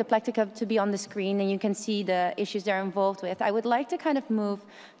wait for the plectica to be on the screen and you can see the issues they're involved with, I would like to kind of move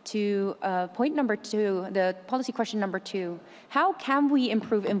to point number 2, the policy question number 2. How can we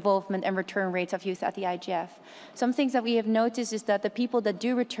improve involvement and return rates of youth at the IGF? Some things that we have noticed is that the people that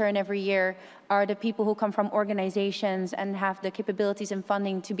do return every year are the people who come from organizations and have the capabilities and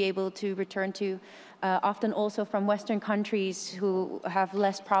funding to be able to return to, often also from Western countries who have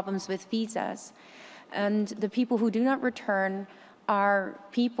less problems with visas. And the people who do not return are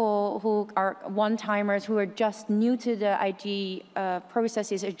people who are one-timers who are just new to the IG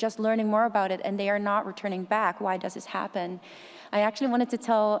processes, are just learning more about it, and they are not returning back. Why does this happen? I actually wanted to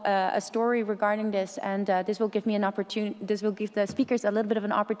tell a story regarding this, and this will give me an opportunity. This will give the speakers a little bit of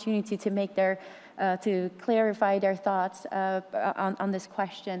an opportunity to make their, to clarify their thoughts on this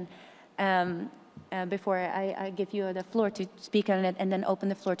question. Before I give you the floor to speak on it, and then open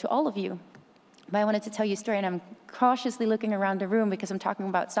the floor to all of you. But I wanted to tell you a story, and I'm cautiously looking around the room because I'm talking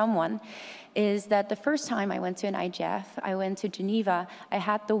about someone, is that the first time I went to an IGF, I went to Geneva, I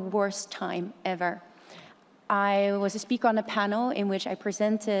had the worst time ever. I was a speaker on a panel in which I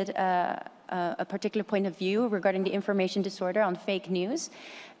presented a particular point of view regarding the information disorder on fake news,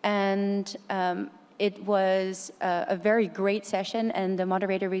 and it was a very great session, and the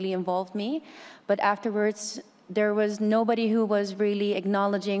moderator really involved me, but afterwards, there was nobody who was really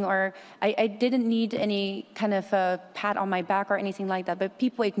acknowledging, or I didn't need any kind of a pat on my back or anything like that, but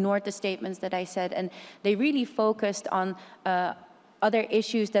people ignored the statements that I said, and they really focused on other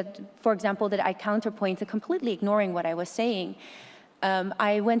issues that, for example, that I counterpointed, completely ignoring what I was saying.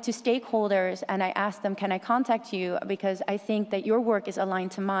 I went to stakeholders and I asked them, can I contact you? Because I think that your work is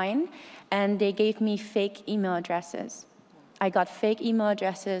aligned to mine, and they gave me fake email addresses. I got fake email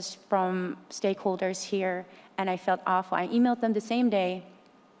addresses from stakeholders here, and I felt awful. I emailed them the same day,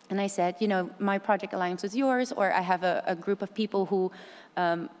 and I said, you know, my project aligns with yours, or I have a group of people who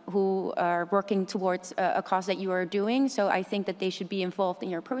are working towards a cause that you are doing, so I think that they should be involved in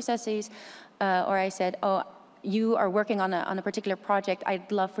your processes. Or I said, oh, you are working on a particular project.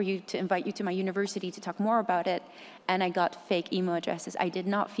 I'd love for you to invite you to my university to talk more about it. And I got fake email addresses. I did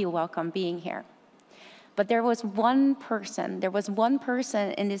not feel welcome being here. But there was one person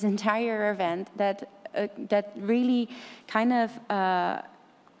in this entire event that really kind of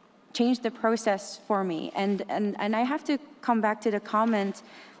changed the process for me. And I have to come back to the comment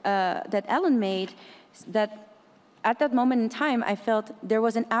that Ellen made, that at that moment in time, I felt there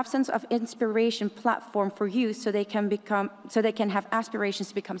was an absence of inspiration platform for youth so they can have aspirations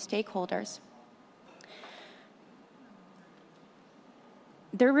to become stakeholders.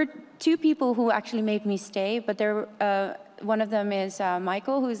 There were 2 people who actually made me stay, but one of them is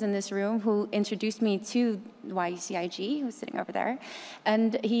Michael, who's in this room, who introduced me to YCIG, who's sitting over there.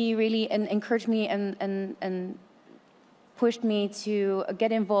 And he really encouraged me and pushed me to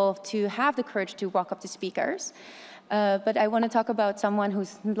get involved, to have the courage to walk up to speakers. But I want to talk about someone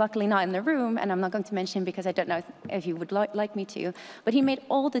who's luckily not in the room, and I'm not going to mention him because I don't know if you would like me to. But he made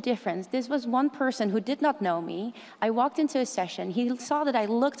all the difference. This was one person who did not know me. I walked into a session. He saw that I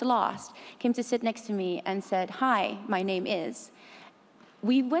looked lost, came to sit next to me and said, "Hi, my name is."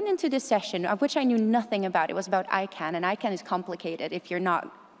 We went into this session, of which I knew nothing about. It was about ICANN, and ICANN is complicated if you're not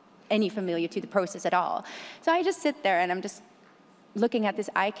any familiar to the process at all. So I just sit there, and I'm just looking at this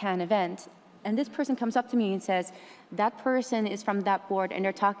ICANN event. And this person comes up to me and says, that person is from that board and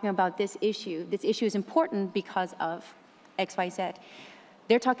they're talking about this issue. This issue is important because of XYZ.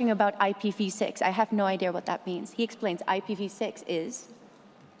 They're talking about IPv6. I have no idea what that means. He explains IPv6 is,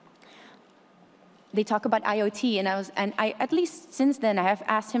 they talk about IoT, and I at least since then, I have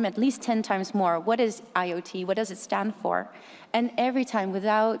asked him at least 10 times more, what is IoT? What does it stand for? And every time,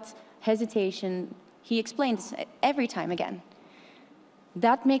 without hesitation, he explains every time again.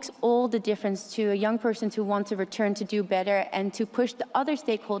 That makes all the difference to a young person to want to return to do better and to push the other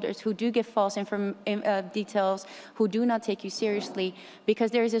stakeholders who do give false details, who do not take you seriously,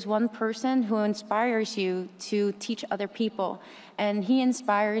 because there is this one person who inspires you to teach other people. And he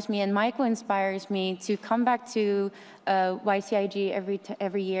inspires me, and Michael inspires me to come back to YCIG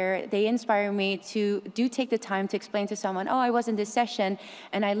every year. They inspire me to take the time to explain to someone, oh, I was in this session,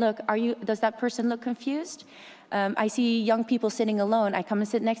 and I look, does that person look confused? I see young people sitting alone. I come and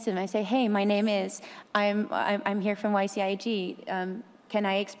sit next to them. I say, hey, my name is, I'm here from YCIG. Can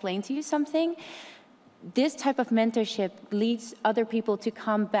I explain to you something? This type of mentorship leads other people to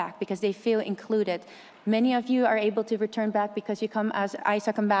come back because they feel included. Many of you are able to return back because you come as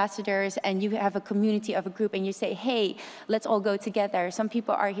ISOC ambassadors and you have a community of a group and you say, hey, let's all go together. Some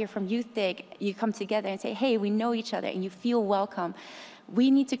people are here from Youth Dig. You come together and say, hey, we know each other, and you feel welcome. We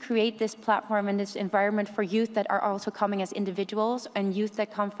need to create this platform and this environment for youth that are also coming as individuals and youth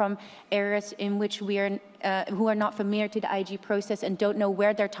that come from areas in which we are, who are not familiar to the IG process and don't know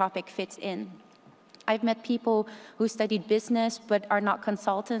where their topic fits in. I've met people who studied business but are not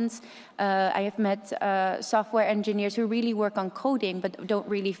consultants. I have met software engineers who really work on coding but don't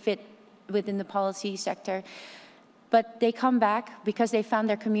really fit within the policy sector. But they come back because they found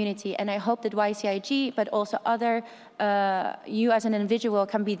their community. And I hope that YCIG, but also other, you as an individual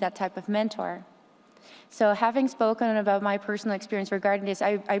can be that type of mentor. So having spoken about my personal experience regarding this,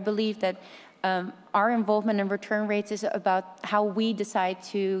 I believe that our involvement in return rates is about how we decide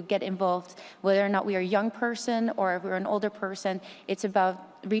to get involved. Whether or not we are a young person or if we're an older person, it's about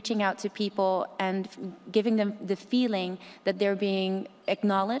reaching out to people and giving them the feeling that they're being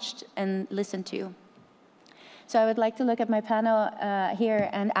acknowledged and listened to. So I would like to look at my panel here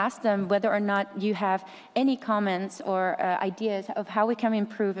and ask them whether or not you have any comments or ideas of how we can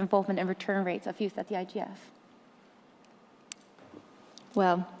improve involvement and return rates of youth at the IGF.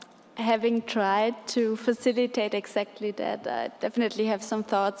 Well, having tried to facilitate exactly that, I definitely have some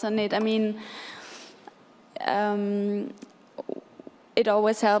thoughts on it. I mean, it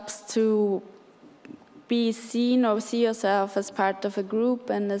always helps to be seen or see yourself as part of a group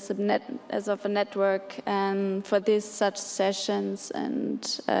and as of a network. And for this, such sessions and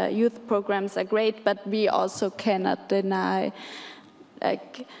youth programs are great, but we also cannot deny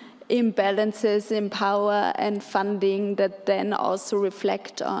imbalances in power and funding that then also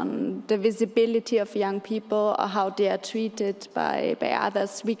reflect on the visibility of young people or how they are treated by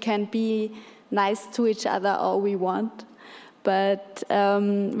others. We can be nice to each other all we want, but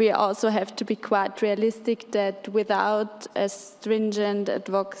we also have to be quite realistic that without a stringent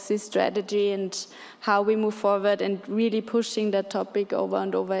advocacy strategy and how we move forward and really pushing that topic over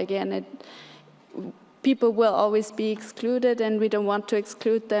and over again, people will always be excluded, and we don't want to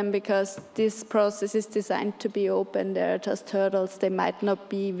exclude them because this process is designed to be open. There are just hurdles. They might not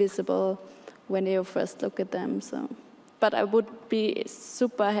be visible when you first look at them. So. But I would be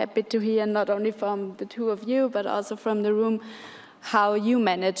super happy to hear not only from the two of you, but also from the room, how you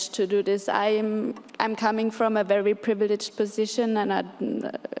managed to do this. I'm coming from a very privileged position, and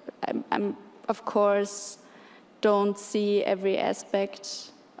I'm of course don't see every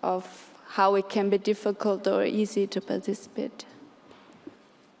aspect of how it can be difficult or easy to participate.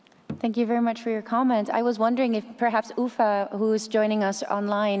 Thank you very much for your comment. I was wondering if perhaps Ufa, who is joining us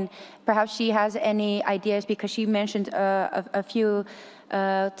online, perhaps she has any ideas, because she mentioned a few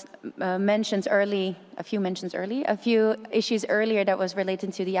issues earlier that was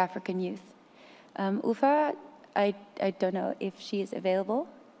related to the African youth. Ufa, I don't know if she is available.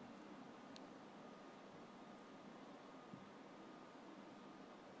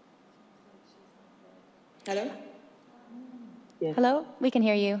 Hello? Yes. Hello, we can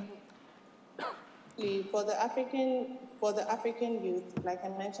hear you. For the African youth, like I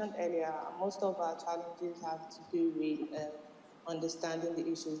mentioned earlier, most of our challenges have to do with understanding the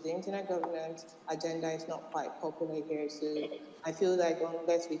issues. The internet governance agenda is not quite popular here, so I feel like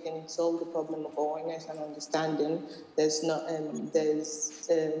unless we can solve the problem of awareness and understanding,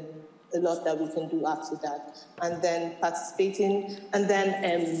 a lot that we can do after that. And then participating, and then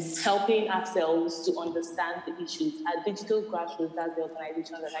helping ourselves to understand the issues. At Digital Grassroots, that's the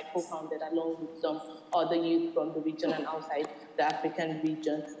organization that I co-founded along with some other youth from the region and outside the African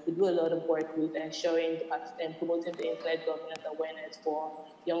region. We do a lot of work with ensuring and promoting the internet governance awareness for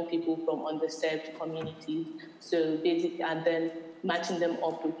young people from underserved communities. So basically, and then matching them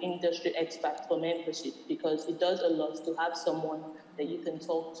up with industry experts for mentorship, because it does a lot to have someone that you can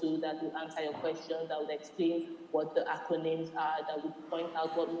talk to that will answer your questions, that will explain what the acronyms are, that will point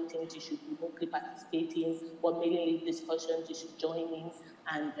out what meetings you should remotely participate in, what mailing list discussions you should join in,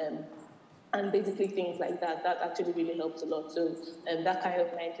 and basically things like that. That actually really helps a lot. So that kind of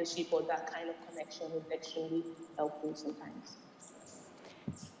mentorship or that kind of connection is extremely helpful sometimes.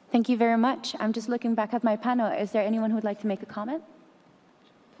 Thank you very much. I'm just looking back at my panel. Is there anyone who would like to make a comment?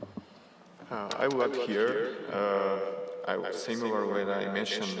 I would like here, similar what I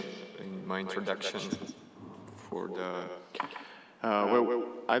mentioned in my introduction for the, well,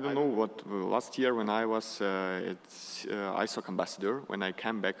 I don't know what, last year when I was ISOC ambassador, when I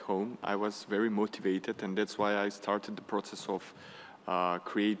came back home, I was very motivated, and that's why I started the process of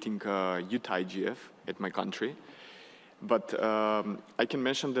creating youth IGF at my country. But I can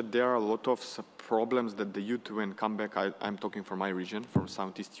mention that there are a lot of problems that the youth, when come back, I'm talking from my region, from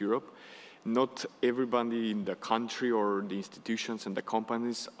Southeast Europe. Not everybody in the country or the institutions and the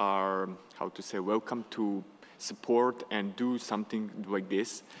companies are, how to say, welcome to support and do something like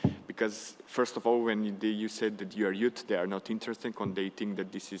this. Because first of all, when you said that you are youth, they are not interested, and they think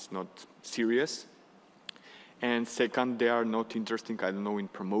that this is not serious. And second, they are not interested, I don't know, in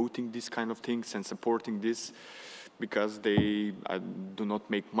promoting these kind of things and supporting this, because they do not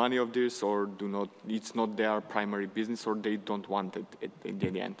make money of this, or it's not their primary business, or they don't want it in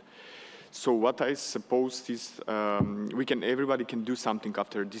the end. So what I suppose is everybody can do something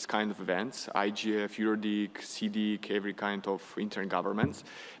after this kind of events, IGF, Eurodic, CDIC, every kind of intergovernments,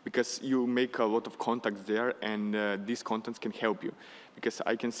 because you make a lot of contacts there, and these contacts can help you. Because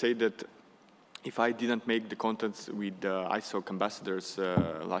I can say that if I didn't make the contacts with the ISOC ambassadors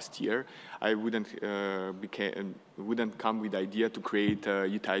last year, I wouldn't come with the idea to create a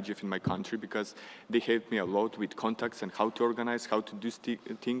youth IGF in my country, because they helped me a lot with contacts and how to organize, how to do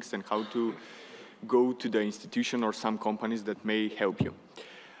things, and how to go to the institution or some companies that may help you.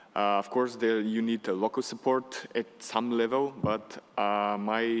 Of course, you need a local support at some level, but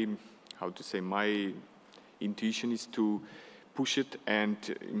my intuition is to push it and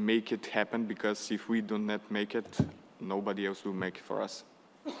make it happen, because if we do not make it, nobody else will make it for us.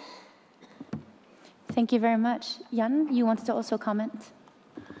 Thank you very much. Jan, you wanted to also comment?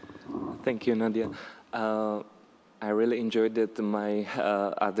 Thank you, Nadia. I really enjoyed that my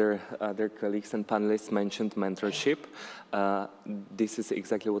other colleagues and panelists mentioned mentorship. This is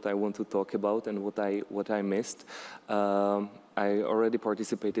exactly what I want to talk about and what I missed. I already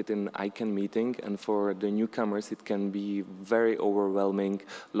participated in ICANN meeting, and for the newcomers it can be very overwhelming.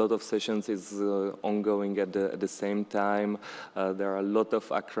 A lot of sessions is ongoing at the same time. There are a lot of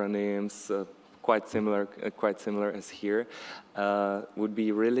acronyms, quite similar as here. Would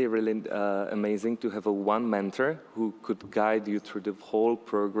be really amazing to have one mentor who could guide you through the whole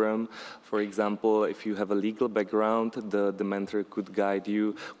program. For example, if you have a legal background, the mentor could guide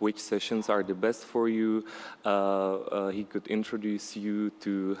you which sessions are the best for you. He could introduce you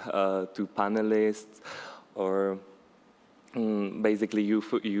to panelists, or basically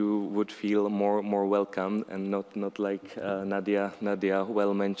you would feel more welcome, and not like Nadia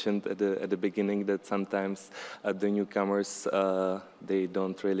well mentioned at the beginning, that sometimes the newcomers they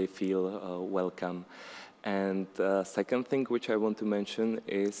don't really feel welcome. And second thing which I want to mention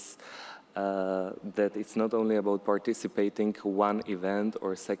is that it's not only about participating one event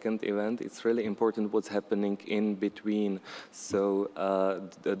or second event, it's really important what's happening in between. So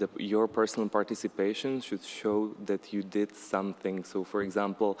your personal participation should show that you did something. So for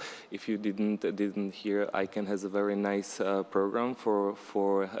example, if you didn't hear, ICANN has a very nice program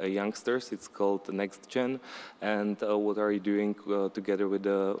for youngsters. It's called Next Gen. And what are you doing together with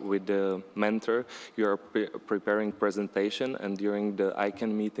the mentor? You are preparing presentation, and during the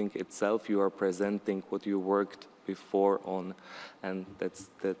ICANN meeting itself, you are presenting what you worked before on, and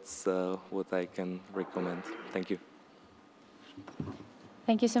that's what I can recommend. Thank you.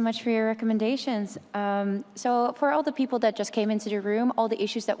 Thank you so much for your recommendations. So for all the people that just came into the room, all the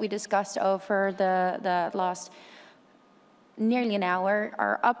issues that we discussed over the last nearly an hour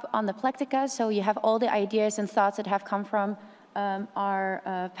are up on the Plectica, so you have all the ideas and thoughts that have come from our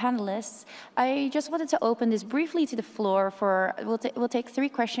panelists. I just wanted to open this briefly to the floor for, we'll take 3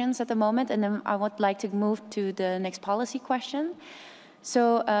 questions at the moment, and then I would like to move to the next policy question.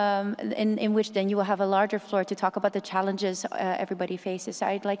 So in which then you will have a larger floor to talk about the challenges everybody faces. So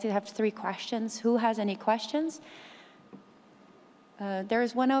I'd like to have 3 questions. Who has any questions? There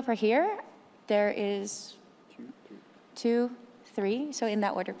is one over here. There is 2, 3. So in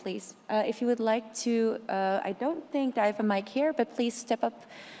that order, please. If you would like to, I don't think I have a mic here, but please step up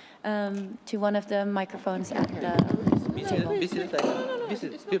to one of the microphones at the table.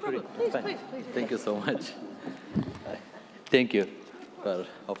 Thank you so much. Thank you for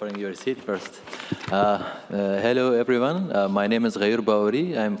offering your seat first. Hello, everyone. My name is Ghayur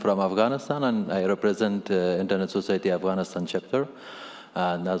Bauri. I'm from Afghanistan, and I represent Internet Society Afghanistan chapter,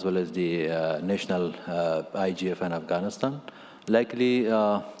 and as well as the national IGF in Afghanistan. Likely,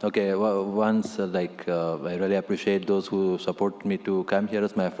 I really appreciate those who support me to come here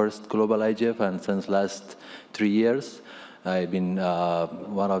as my first global IGF, and since last 3 years, I've been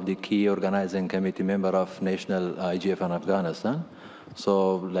one of the key organizing committee member of national IGF in Afghanistan.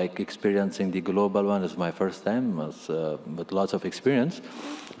 So, like, experiencing the global one is my first time, with lots of experience.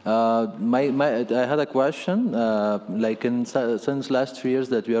 I had a question. Since last 3 years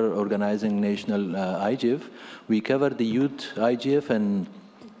that we are organizing national IGF, we cover the youth IGF in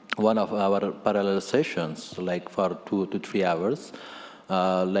one of our parallel sessions, like for 2 to 3 hours.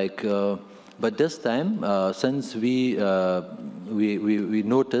 But this time, since we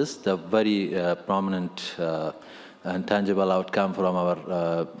noticed a very prominent and tangible outcome from our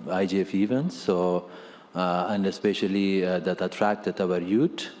IGF events, so and especially that attracted our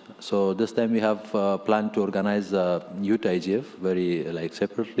youth. So this time we have planned to organize a youth IGF very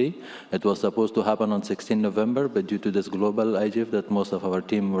separately. It was supposed to happen on 16 November, but due to this global IGF that most of our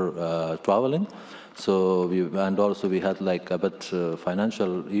team were traveling. So also we had a bit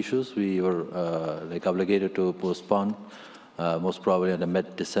financial issues. We were obligated to postpone. Most probably in the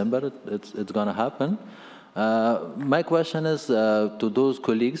mid-December it's going to happen. My question is to those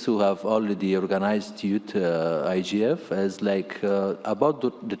colleagues who have already organized youth IGF, is about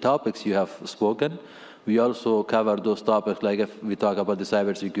the topics you have spoken. We also cover those topics, like if we talk about the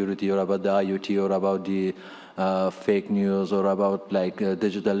cybersecurity or about the IoT or about the fake news or about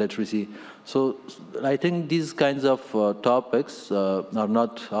digital literacy. So I think these kinds of topics are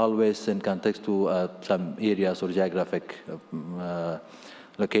not always in context to some areas or geographic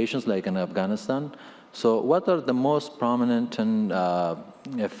locations like in Afghanistan. So what are the most prominent and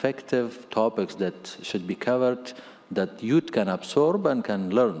effective topics that should be covered that youth can absorb and can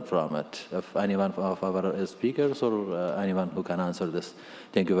learn from it? If anyone of our speakers or anyone who can answer this.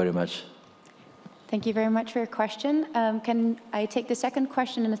 Thank you very much. Thank you very much for your question. Can I take the second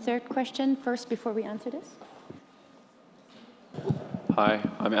question and the third question first before we answer this? Hi,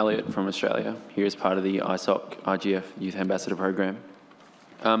 I'm Elliot from Australia, here as part of the ISOC IGF Youth Ambassador Program.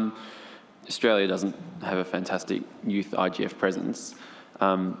 Australia doesn't have a fantastic youth IGF presence.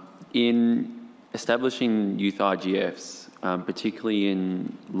 In establishing youth IGFs, particularly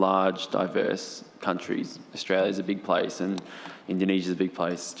in large, diverse countries, Australia is a big place and Indonesia is a big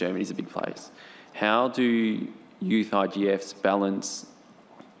place, Germany is a big place. How do youth IGFs balance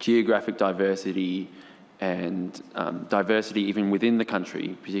geographic diversity and diversity even within the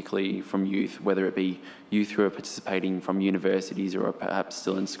country, particularly from youth, whether it be youth who are participating from universities or are perhaps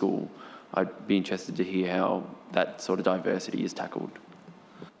still in school? I'd be interested to hear how that sort of diversity is tackled.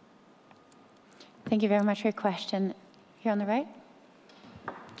 Thank you very much for your question. Here on the right.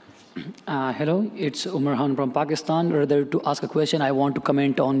 Hello, it's Umar Khan from Pakistan. Rather to ask a question, I want to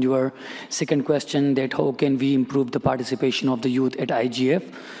comment on your second question, that how can we improve the participation of the youth at IGF.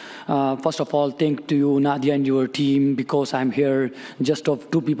 First of all, thank to you, Nadia, and your team, because I'm here just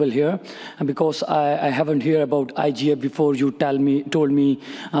of 2 people here, and because I haven't heard about IGF before you told me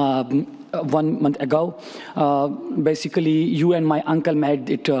 1 month ago. Basically, you and my uncle made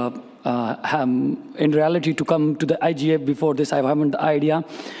it in reality to come to the IGF. Before this, I haven't the idea.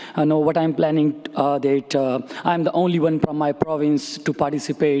 I know what I'm planning, that I'm the only one from my province to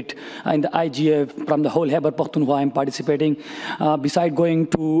participate in the IGF. From the whole Khyber Pakhtunkhwa, I'm participating. Besides going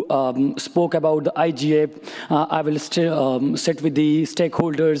to spoke about the IGF, I will sit with the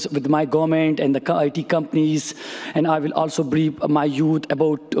stakeholders, with my government and the IT companies, and I will also brief my youth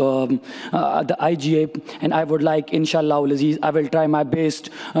about the IGF. And I would like, inshallah, Aziz, I will try my best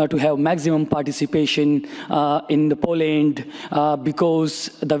to have maximum participation in the Poland, because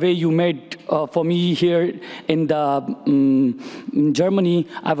the way you made for me here in the Germany,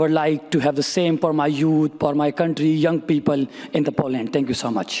 I would like to have the same for my youth, for my country, young people in the Poland. Thank you so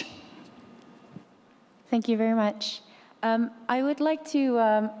much. Thank you very much. I would like to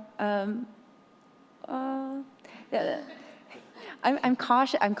I'm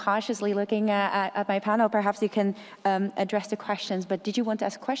cautiously looking at my panel. Perhaps you can address the questions, but did you want to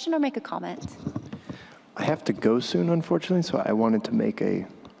ask a question or make a comment? I have to go soon, unfortunately, so I wanted to make a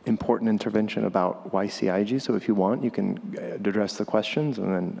important intervention about YCIG. So if you want, you can address the questions,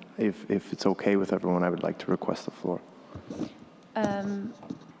 and then if it's okay with everyone, I would like to request the floor.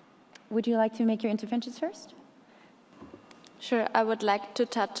 Would you like to make your interventions first? Sure, I would like to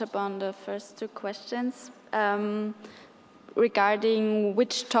touch upon the first two questions. Regarding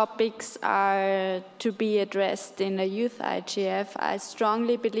which topics are to be addressed in a youth IGF, I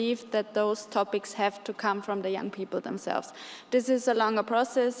strongly believe that those topics have to come from the young people themselves. This is a longer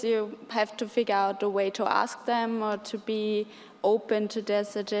process. You have to figure out a way to ask them or to be open to their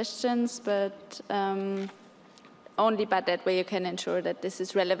suggestions, but only by that way you can ensure that this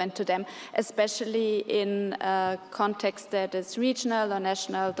is relevant to them, especially in a context that is regional or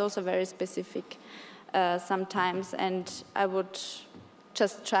national. Those are very specific. Sometimes, and I would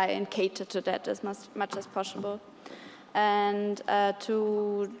just try and cater to that as much as possible. And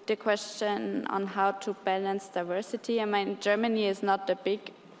to the question on how to balance diversity, I mean, Germany is not that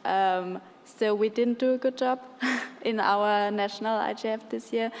big, still we didn't do a good job in our national IGF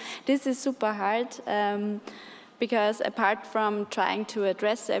this year. This is super hard, because apart from trying to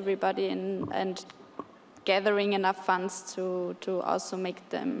address everybody and gathering enough funds to also make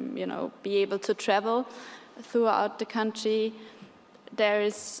them, be able to travel throughout the country. There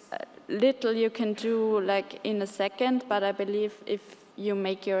is little you can do like in a second, but I believe if you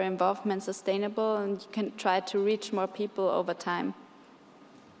make your involvement sustainable and you can try to reach more people over time.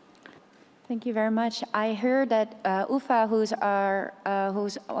 Thank you very much. I heard that Ufa, who's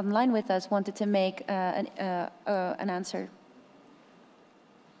online with us, wanted to make an answer.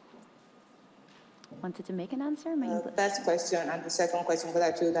 Wanted to make an answer? First question and the second question, because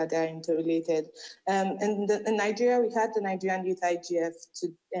I feel that they're interrelated. In Nigeria, we had the Nigerian Youth IGF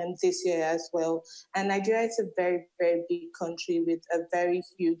this year as well. And Nigeria is a very, very big country with a very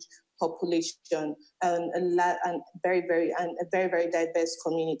huge population and a very, very diverse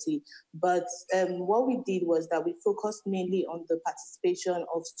community. But what we did was that we focused mainly on the participation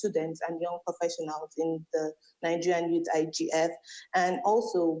of students and young professionals in the Nigerian Youth IGF. And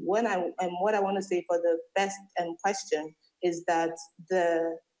also, what I want to say for the best question is that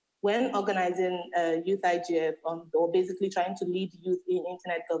when organizing Youth IGF or basically trying to lead youth in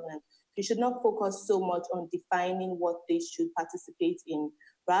internet governance, you should not focus so much on defining what they should participate in.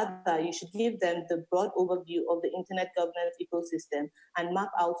 Rather, you should give them the broad overview of the internet governance ecosystem and map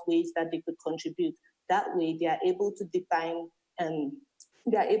out ways that they could contribute. That way, they are able to define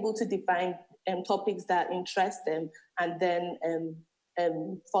topics that interest them and then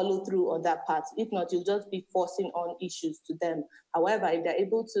follow through on that part. If not, you'll just be forcing on issues to them. However, if they're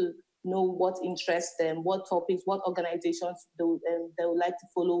able to know what interests them, what topics, what organizations they would like to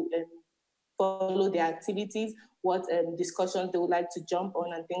follow their activities, what discussions they would like to jump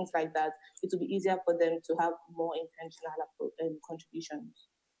on and things like that, it will be easier for them to have more intentional contributions.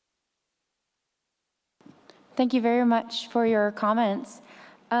 Thank you very much for your comments.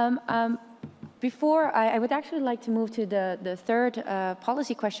 Before, I would actually like to move to the third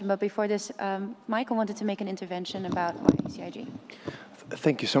policy question, but before this, Michael wanted to make an intervention about YCIG.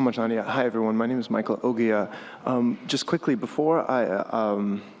 Thank you so much, Nadia. Hi, everyone. My name is Michael Ogia. Just quickly, before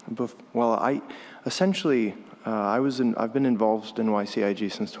I've been involved in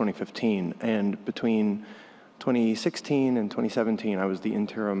YCIG since 2015, and between 2016 and 2017, I was on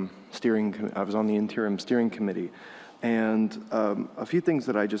the interim steering committee. And a few things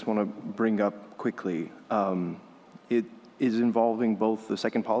that I just want to bring up quickly. It is involving both the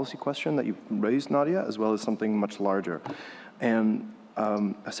second policy question that you raised, Nadia, as well as something much larger. And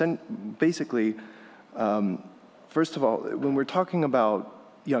basically, first of all, when we're talking about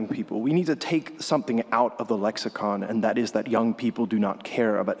young people, we need to take something out of the lexicon, and that is that young people do not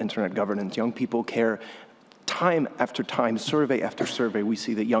care about internet governance. Young people care. Time after time, survey after survey, we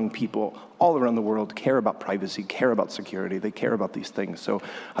see that young people all around the world care about privacy, care about security, they care about these things. So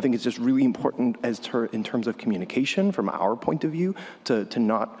I think it's just really important in terms of communication from our point of view to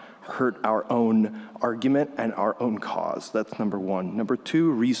not hurt our own argument and our own cause. That's number one. Number two,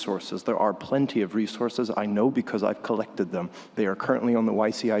 resources. There are plenty of resources. I know because I've collected them. They are currently on the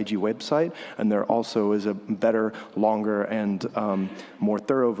YCIG website, and there also is a better, longer, and more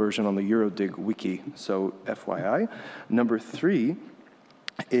thorough version on the Eurodig wiki. So FYI. Number three,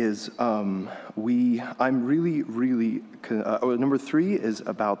 is number 3 is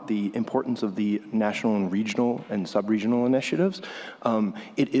about the importance of the national and regional and sub-regional initiatives.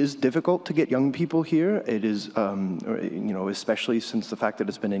 It is difficult to get young people here. It is, especially since the fact that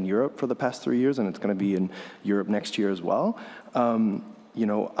it's been in Europe for the past 3 years and it's going to be in Europe next year as well. I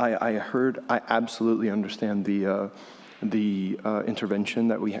absolutely understand the intervention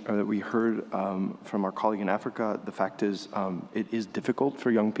that we heard from our colleague in Africa. The fact is, it is difficult for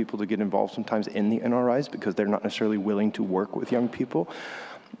young people to get involved sometimes in the NRIs because they're not necessarily willing to work with young people.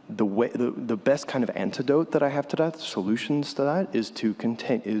 The best kind of antidote that I have to that, solutions to that, is to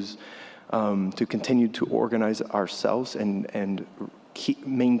continue to organize ourselves and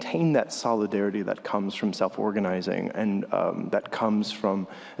maintain that solidarity that comes from self-organizing and that comes from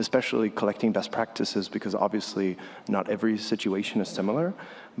especially collecting best practices, because obviously not every situation is similar.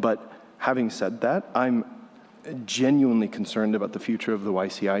 But having said that, I'm genuinely concerned about the future of the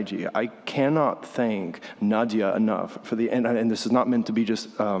YCIG. I cannot thank Nadia enough for and this is not meant to be just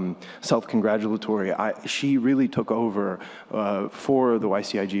self-congratulatory. She really took over for the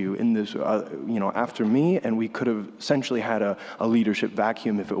YCIG in this, after me, and we could have essentially had a leadership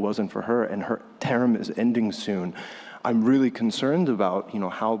vacuum if it wasn't for her, and her term is ending soon. I'm really concerned about,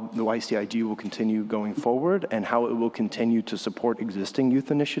 how the YCIG will continue going forward and how it will continue to support existing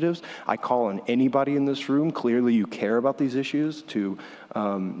youth initiatives. I call on anybody in this room. Clearly, you care about these issues to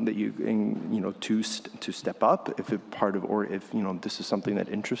step up if it's part of, or if this is something that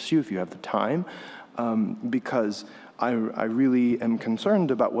interests you, if you have the time, because I really am concerned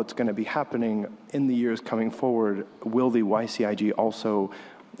about what's going to be happening in the years coming forward. Will the YCIG also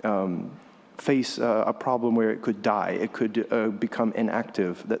face a problem where it could die, it could become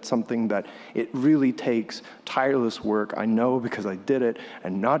inactive? That's something that it really takes tireless work. I know because I did it,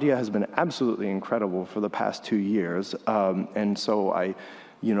 and Nadia has been absolutely incredible for the past 2 years. And so I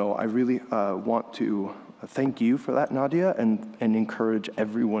really want to thank you for that, Nadia, and encourage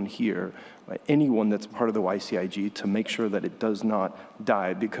everyone here, anyone that's part of the YCIG, to make sure that it does not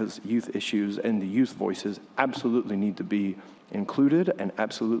die, because youth issues and the youth voices absolutely need to be included and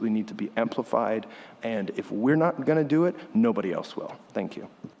absolutely need to be amplified. And if we're not going to do it, nobody else will. Thank you.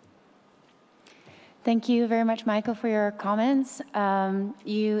 Thank you very much, Michael, for your comments.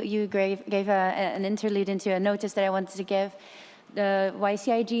 You gave an interlude into a notice that I wanted to give. The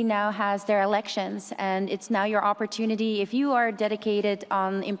YCIG now has their elections, and it's now your opportunity. If you are dedicated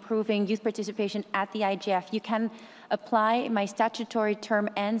on improving youth participation at the IGF, you can apply. My statutory term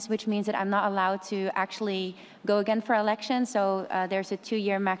ends, which means that I'm not allowed to actually go again for election. So there's a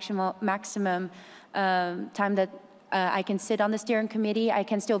 2-year maximum time that I can sit on the steering committee. I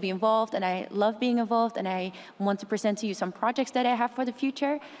can still be involved, and I love being involved, and I want to present to you some projects that I have for the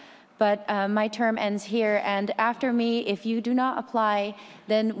future. But my term ends here, and after me, if you do not apply,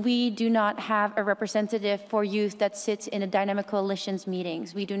 then we do not have a representative for youth that sits in a dynamic coalitions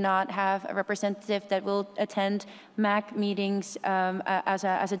meetings. We do not have a representative that will attend MAC meetings as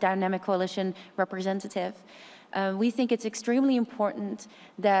a dynamic coalition representative. We think it's extremely important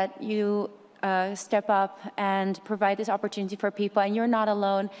that you step up and provide this opportunity for people, and you're not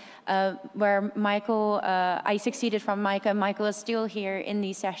alone. Where Michael, I succeeded from Micah, Michael is still here in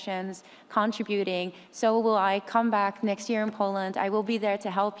these sessions contributing. So will I come back next year in Poland. I will be there to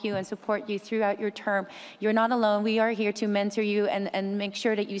help you and support you throughout your term. You're not alone. We are here to mentor you and make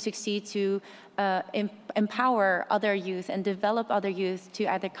sure that you succeed to empower other youth and develop other youth to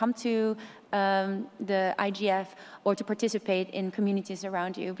either come to the IGF or to participate in communities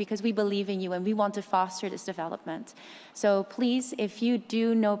around you, because we believe in you and we want to foster this development. So please, if you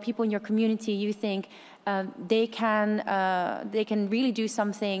do know people in your community you think they can really do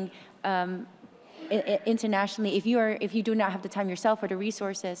something internationally, if you do not have the time yourself or the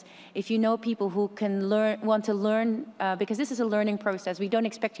resources, if you know people who can want to learn, because this is a learning process. We don't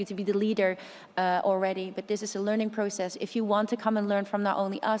expect you to be the leader already, but this is a learning process. If you want to come and learn from not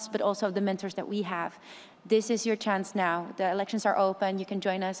only us, but also the mentors that we have, this is your chance now. The elections are open. You can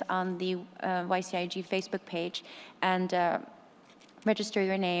join us on the YCIG Facebook page and register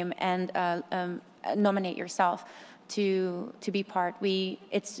your name and nominate yourself to be part.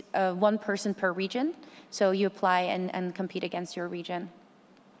 It's 1 person per region, so you apply and compete against your region.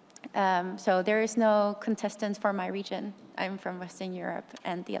 So there is no contestant for my region. I'm from Western Europe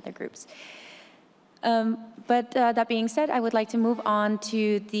and the other groups. But that being said, I would like to move on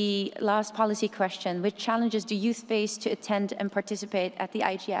to the last policy question: which challenges do youth face to attend and participate at the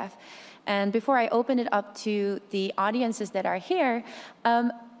IGF? And before I open it up to the audiences that are here,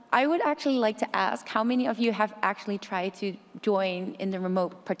 I would actually like to ask how many of you have actually tried to join in the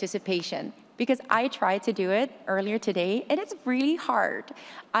remote participation? because I tried to do it earlier today, and it's really hard.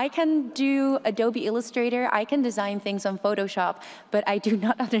 I can do Adobe Illustrator, I can design things on Photoshop, but I do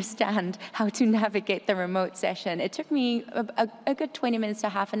not understand how to navigate the remote session. It took me a good 20 minutes to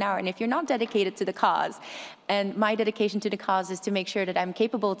half an hour, and if you're not dedicated to the cause, and my dedication to the cause is to make sure that I'm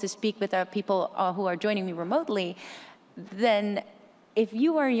capable to speak with people who are joining me remotely, then if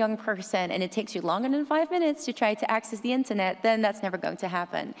you are a young person and it takes you longer than 5 minutes to try to access the internet, then that's never going to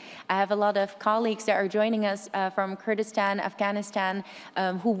happen. I have a lot of colleagues that are joining us from Kurdistan, Afghanistan,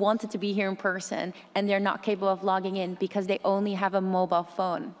 who wanted to be here in person, and they're not capable of logging in because they only have a mobile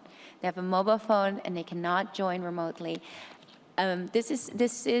phone. They have a mobile phone and they cannot join remotely. This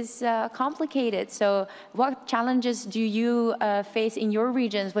is complicated. So what challenges do you face in your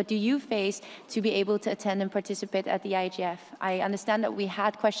regions? What do you face to be able to attend and participate at the IGF? I understand that we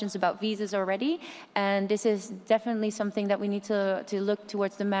had questions about visas already, and this is definitely something that we need to look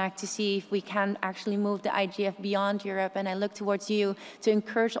towards the MAC to see if we can actually move the IGF beyond Europe. And I look towards you to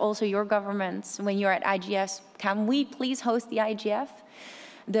encourage also your governments when you're at IGFs. Can we please host the IGF,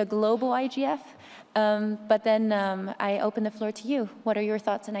 the global IGF? But then I open the floor to you. What are your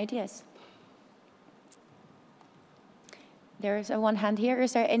thoughts and ideas? There's one hand here.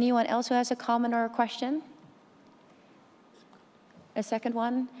 Is there anyone else who has a comment or a question? A second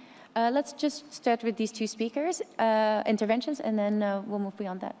one? Let's just start with these two speakers, interventions, and then we'll move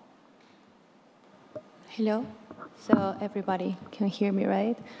beyond that. Hello. So everybody can hear me,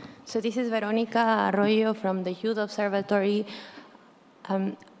 right? So this is Veronica Arroyo from the Youth Observatory.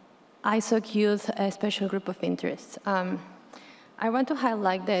 ISOC Youth, a special group of interests. I want to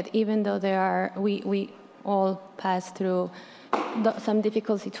highlight that even though we all pass through some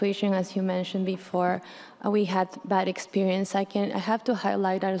difficult situation, as you mentioned before, we had bad experience. I have to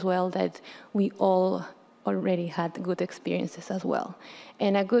highlight as well that we all already had good experiences as well.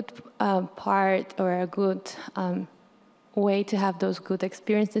 And a good part or a good way to have those good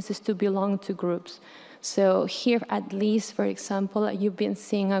experiences is to belong to groups. So here, at least, for example, you've been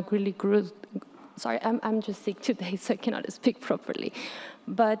seeing a really good, sorry, I'm just sick today, so I cannot speak properly.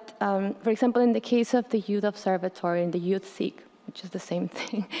 But for example, in the case of the Youth Observatory and the Youth SIG, which is the same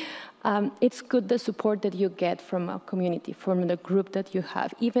thing, it's good the support that you get from a community, from the group that you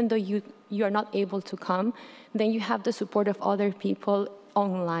have. Even though you are not able to come, then you have the support of other people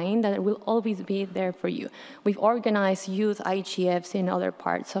online that will always be there for you. We've organized youth IGFs in other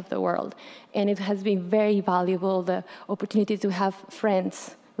parts of the world, and it has been very valuable, the opportunity to have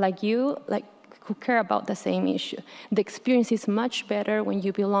friends like you, who care about the same issue. The experience is much better when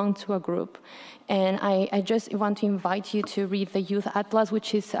you belong to a group. And I just want to invite you to read the Youth Atlas,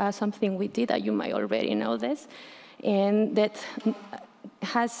 which is something we did, you might already know this, and that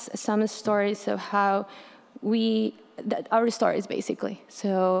has some stories of how our stories, basically.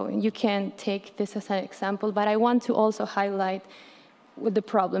 So you can take this as an example, but I want to also highlight with the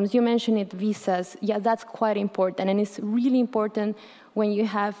problems. You mentioned it, visas. Yeah, that's quite important, and it's really important when you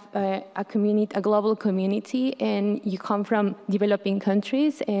have a community, a global community, and you come from developing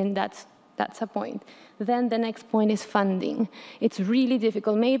countries, and that's a point. Then the next point is funding. It's really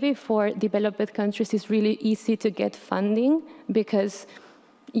difficult. Maybe for developed countries, it's really easy to get funding because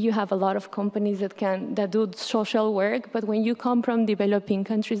you have a lot of companies that do social work, but when you come from developing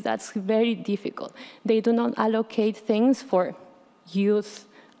countries, that's very difficult. They do not allocate things for youth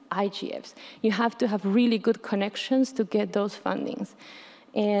IGFs. You have to have really good connections to get those fundings.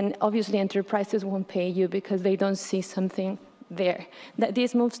 And obviously enterprises won't pay you because they don't see something there.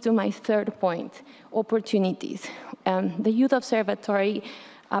 This moves to my third point, opportunities. The Youth Observatory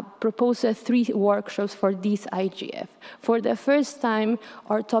proposed 3 workshops for this IGF. For the first time,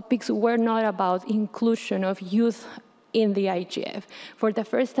 our topics were not about inclusion of youth in the IGF. For the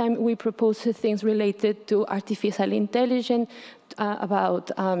first time, we proposed things related to artificial intelligence,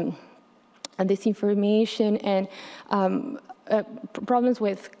 about disinformation and problems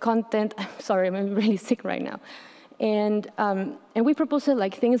with content. I'm sorry, I'm really sick right now. And we proposed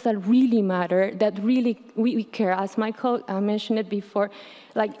like things that really matter, that really we care. As Michael mentioned it before,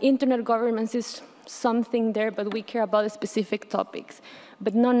 like internet governance is something there, but we care about specific topics.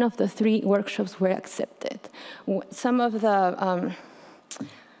 But none of the 3 workshops were accepted. Some of the,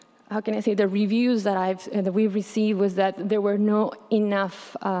 how can I say, the reviews that we received was that there were no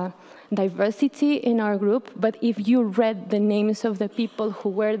enough diversity in our group, but if you read the names of the people who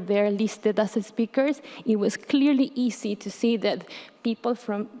were there listed as speakers, it was clearly easy to see that people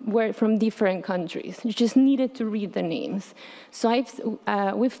were from different countries. You just needed to read the names. So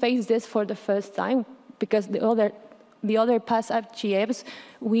we faced this for the first time because the other the other past IGFs,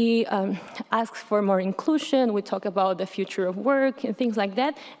 we asked for more inclusion, we talk about the future of work and things like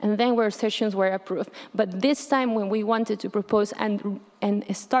that, and then where sessions were approved. But this time when we wanted to propose and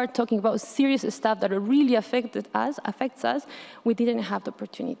start talking about serious stuff that really affects us, we didn't have the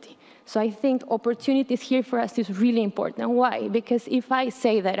opportunity. So I think opportunities here for us is really important. Why? Because if I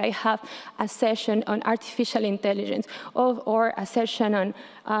say that I have a session on artificial intelligence or a session on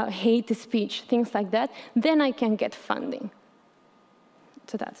hate speech, things like that, then I can get funding.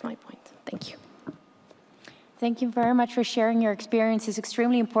 So that's my point. Thank you. Thank you very much for sharing your experience. It's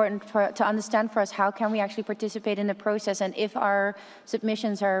extremely important to understand for us how can we actually participate in the process, and if our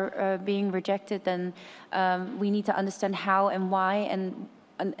submissions are being rejected, then we need to understand how and why, and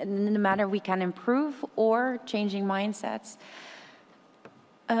in the manner we can improve or changing mindsets.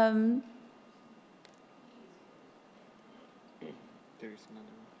 There is another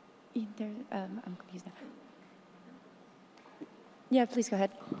one. I'm confused now. Yeah, please go ahead.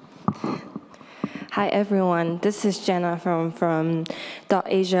 Hi everyone, this is Jenna from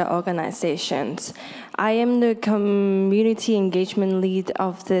 .Asia organizations. I am the community engagement lead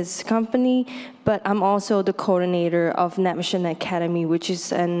of this company, but I'm also the coordinator of NetMission Academy, which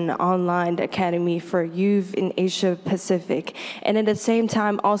is an online academy for youth in Asia Pacific. And at the same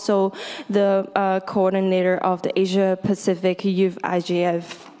time, also the coordinator of the Asia Pacific Youth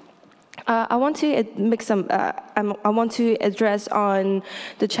IGF. I want to make I want to address on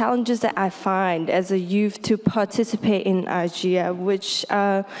the challenges that I find as a youth to participate in IGF,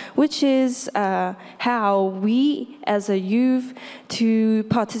 which is how we as a youth to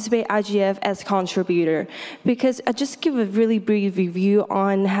participate IGF as contributor. Because I just give a really brief review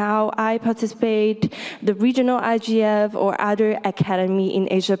on how I participate the regional IGF or other academy in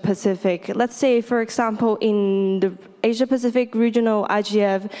Asia Pacific. Let's say, for example, in the Asia Pacific Regional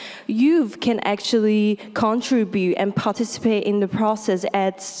IGF, youth can actually contribute and participate in the process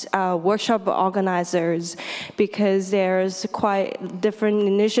as workshop organizers, because there's quite different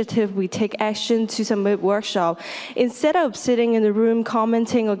initiative. We take action to submit workshop. Instead of sitting in the room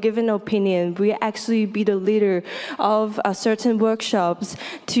commenting or giving an opinion, we actually be the leader of certain workshops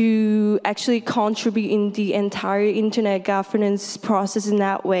to actually contribute in the entire internet governance process in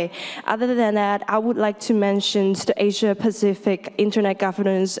that way. Other than that, I would like to mention the Asia Pacific Internet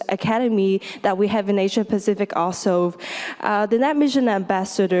Governance Academy that we have in Asia Pacific also. The NetMission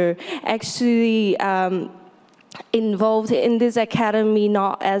ambassador actually involved in this academy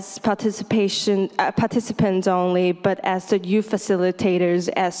not as participants only, but as the youth facilitators,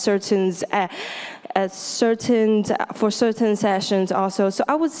 for certain sessions also. So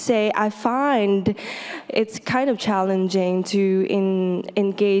I would say I find it's kind of challenging to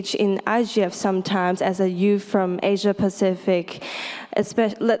engage in IGF sometimes as a youth from Asia Pacific.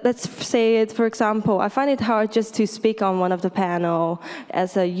 Let's say it, for example, I find it hard just to speak on one of the panel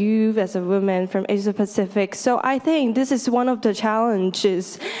as a youth, as a woman from Asia Pacific. So I think this is one of the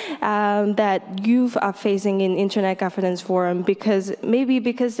challenges that youth are facing in Internet Governance Forum, because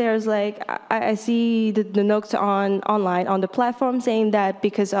there's like, I see the notes online on the platform saying that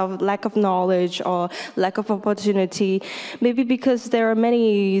because of lack of knowledge or lack of opportunity, maybe because there are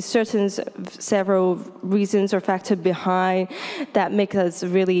several reasons or factors behind that make us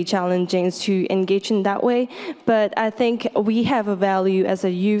really challenging to engage in that way. But I think we have a value as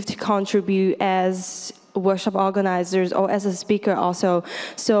a youth to contribute as workshop organizers or as a speaker also.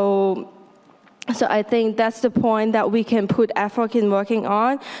 So I think that's the point that we can put effort in working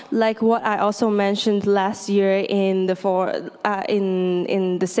on, like what I also mentioned last year in the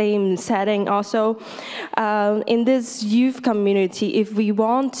same setting also. In this youth community, if we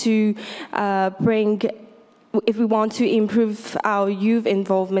want to improve our youth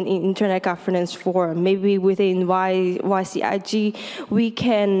involvement in Internet Governance Forum, maybe within YCIG, we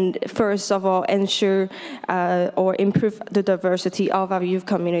can first of all ensure or improve the diversity of our youth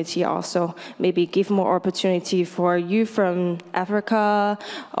community also. Maybe give more opportunity for youth from Africa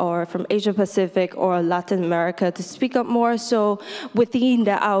or from Asia Pacific or Latin America to speak up more. So within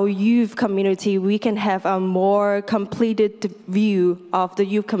our youth community, we can have a more completed view of the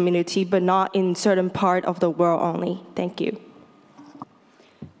youth community, but not in certain part of the world only. Thank you.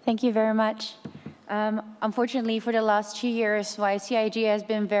 Thank you very much. Unfortunately, for the last 2 years, YCIG has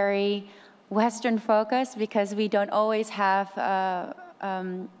been very Western focused, because we don't always have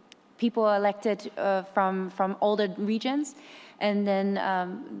people elected from older regions, and then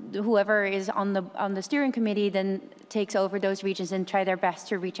whoever is on the steering committee then takes over those regions and try their best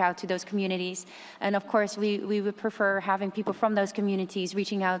to reach out to those communities. And of course, we would prefer having people from those communities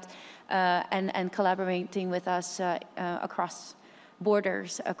reaching out and collaborating with us across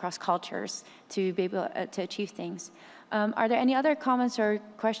borders, across cultures, to be able to achieve things. Are there any other comments or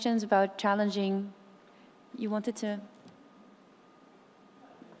questions about challenging? You wanted to?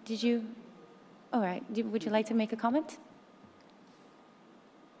 Did you? All right. Would you like to make a comment?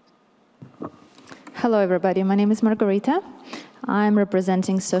 Hello, everybody. My name is Margarita. I'm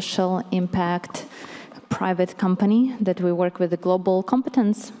representing social impact private company that we work with the global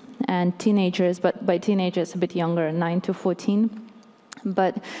competence and teenagers, but by teenagers a bit younger, 9 to 14.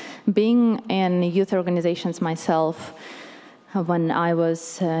 But being in youth organizations myself, when I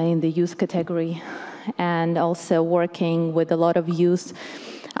was in the youth category and also working with a lot of youth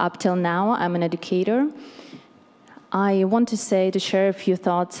up till now, I'm an educator. I want to share a few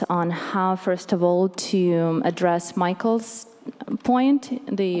thoughts on how, first of all, to address Michael's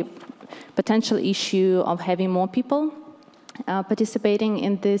point, the potential issue of having more people participating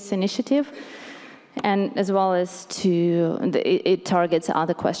in this initiative, and as well as it targets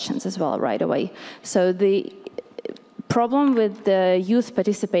other questions as well right away. So the problem with the youth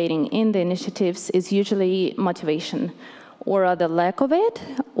participating in the initiatives is usually motivation, or the lack of it,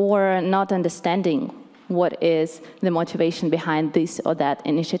 or not understanding what is the motivation behind this or that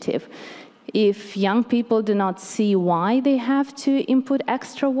initiative. If young people do not see why they have to input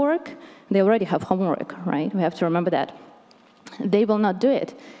extra work, they already have homework, right? We have to remember that. They will not do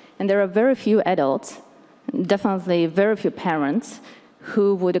it. And there are very few adults, definitely very few parents,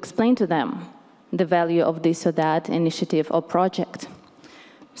 who would explain to them the value of this or that initiative or project.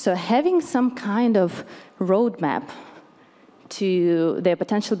 So having some kind of roadmap to their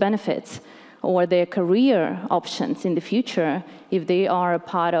potential benefits or their career options in the future, if they are a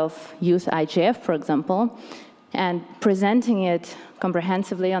part of Youth IGF, for example, and presenting it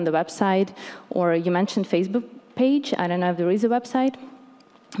comprehensively on the website, or you mentioned Facebook page, I don't know if there is a website,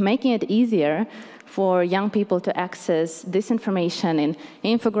 making it easier for young people to access this information in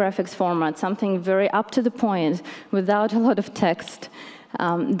infographics format, something very up to the point, without a lot of text,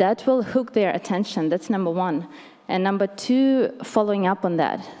 that will hook their attention. That's number one. And number two, following up on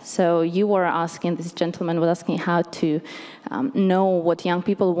that. So you were asking, this gentleman was asking how to know what young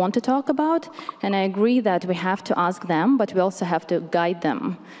people want to talk about. And I agree that we have to ask them, but we also have to guide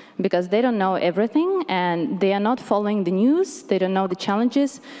them, because they don't know everything and they are not following the news. They don't know the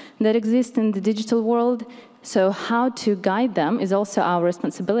challenges that exist in the digital world. So how to guide them is also our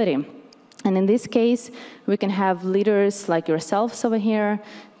responsibility. And in this case, we can have leaders like yourselves over here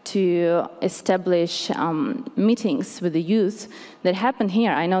to establish meetings with the youth that happen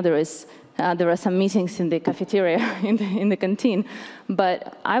here. I know there are some meetings in the cafeteria, in the canteen,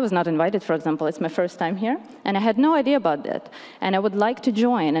 but I was not invited, for example. It's my first time here, and I had no idea about that. And I would like to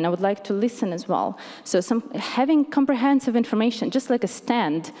join, and I would like to listen as well. So having comprehensive information, just like a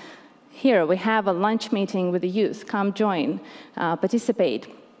stand. Here, we have a lunch meeting with the youth. Come join, participate.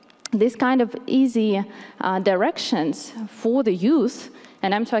 This kind of easy directions for the youth.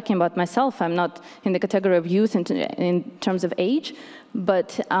 And I'm talking about myself. I'm not in the category of youth in terms of age,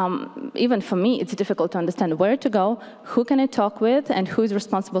 but even for me, it's difficult to understand where to go, who can I talk with, and who is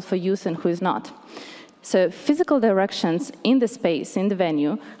responsible for youth and who is not. So physical directions in the space, in the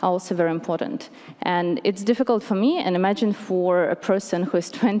venue, are also very important. And it's difficult for me, and imagine for a person who is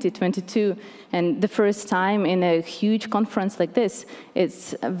 20, 22, and the first time in a huge conference like this,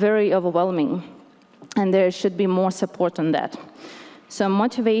 it's very overwhelming. And there should be more support on that. So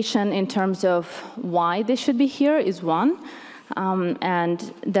motivation in terms of why they should be here is one,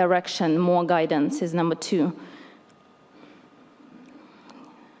 and direction, more guidance is number two.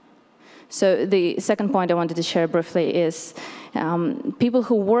 So the second point I wanted to share briefly is people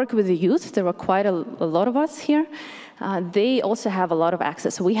who work with the youth, there are quite a lot of us here, they also have a lot of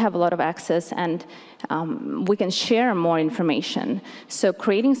access. We have a lot of access, and we can share more information. So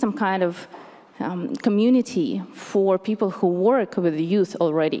creating some kind of community for people who work with the youth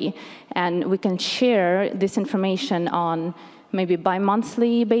already, and we can share this information on maybe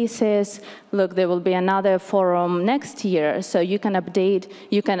bi-monthly basis. Look, there will be another forum next year, so you can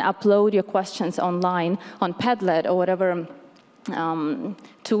upload your questions online on Padlet or whatever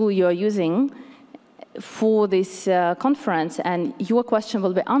tool you're using for this conference, and your question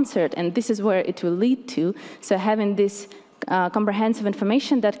will be answered, and this is where it will lead to. So having this comprehensive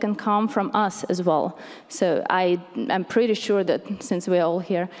information that can come from us as well. So I'm pretty sure that since we're all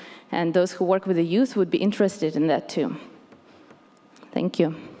here, and those who work with the youth would be interested in that too. Thank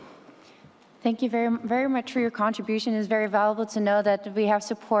you. Thank you very, very much for your contribution. It's very valuable to know that we have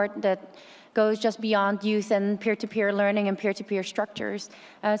support that goes just beyond youth and peer-to-peer learning and peer-to-peer structures.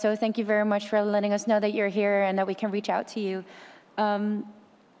 So thank you very much for letting us know that you're here and that we can reach out to you.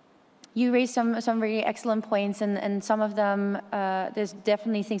 You raised some really excellent points, and some of them, there's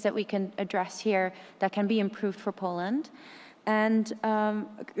definitely things that we can address here that can be improved for Poland. And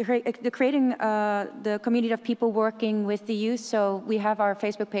creating the community of people working with the youth. So we have our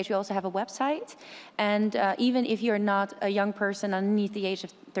Facebook page, we also have a website. And even if you're not a young person underneath the age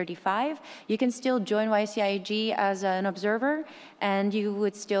of 35, you can still join YCIG as an observer, and you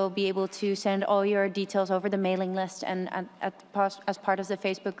would still be able to send all your details over the mailing list and as part of the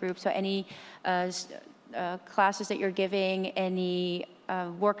Facebook group. So any classes that you're giving, any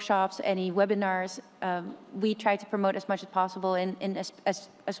workshops, any webinars, we try to promote as much as possible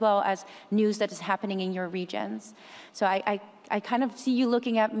as well as news that is happening in your regions. So I kind of see you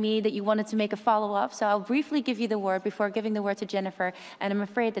looking at me that you wanted to make a follow-up, so I'll briefly give you the word before giving the word to Jennifer, and I'm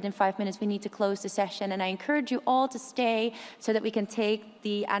afraid that in 5 minutes we need to close the session, and I encourage you all to stay so that we can take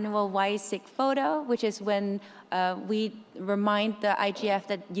the annual YSIG photo, which is when we remind the IGF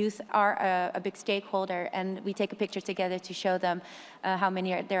that youth are a big stakeholder, and we take a picture together to show them how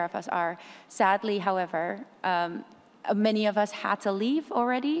many there of us are. Sadly, however, many of us had to leave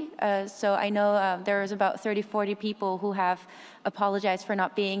already, so I know there's about 30, 40 people who have apologized for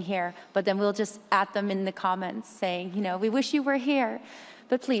not being here, but then we'll just add them in the comments saying, you know, we wish you were here,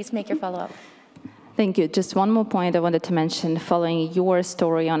 but please make your follow-up. Thank you. Just one more point I wanted to mention, following your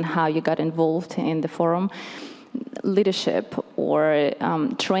story on how you got involved in the forum. Leadership or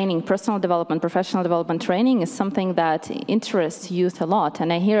training, personal development, professional development training is something that interests youth a lot.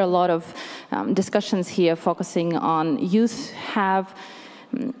 And I hear a lot of discussions here focusing on youth have,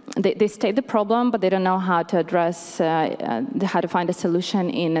 they state the problem, but they don't know how to address, how to find a solution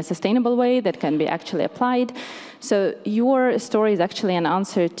in a sustainable way that can be actually applied. So your story is actually an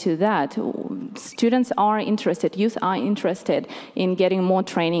answer to that. Students are interested, youth are interested in getting more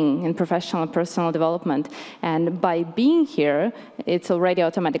training in professional and personal development. And by being here, it's already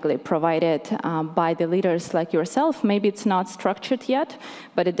automatically provided by the leaders like yourself. Maybe it's not structured yet,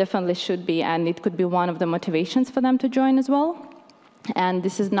 but it definitely should be, and it could be one of the motivations for them to join as well. And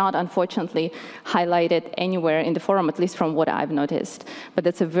this is not, unfortunately, highlighted anywhere in the forum, at least from what I've noticed. But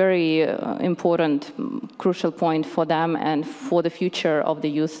that's a very important, crucial point for them and for the future of the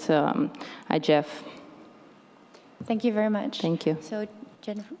youth IGF. Thank you very much. Thank you. So,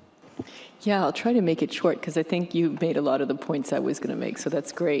 Jennifer? Yeah, I'll try to make it short because I think you made a lot of the points I was going to make, so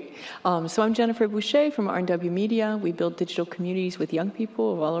that's great. So I'm Jennifer Boucher from R&W Media. We build digital communities with young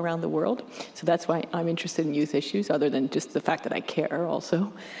people all around the world. So that's why I'm interested in youth issues, other than just the fact that I care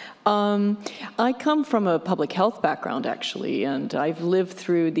also. I come from a public health background, actually, and I've lived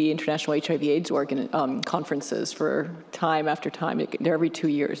through the International HIV/AIDS conferences for time after time. They're every 2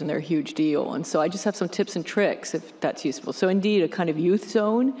 years, and they're a huge deal. And so I just have some tips and tricks, if that's useful. So indeed, a kind of youth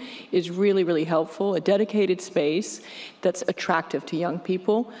zone is really, really helpful, a dedicated space that's attractive to young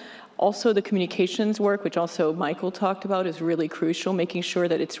people. Also, the communications work, which also Michael talked about, is really crucial, making sure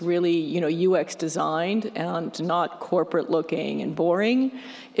that it's really, you know, UX designed and not corporate looking and boring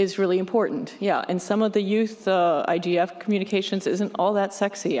is really important. Yeah, and some of the youth IGF communications isn't all that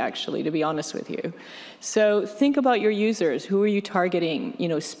sexy, actually, to be honest with you. So think about your users. Who are you targeting? You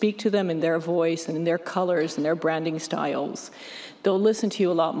know, speak to them in their voice and in their colors and their branding styles. They'll listen to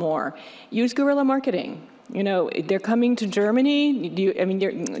you a lot more. Use guerrilla marketing. You know, they're coming to Germany. The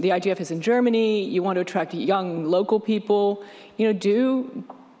IGF is in Germany. You want to attract young local people. You know,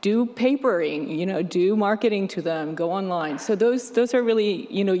 do papering. You know, do marketing to them. Go online. So those are really,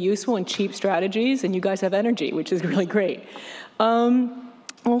 you know, useful and cheap strategies. And you guys have energy, which is really great.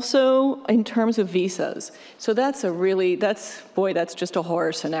 Also, in terms of visas, so that's just a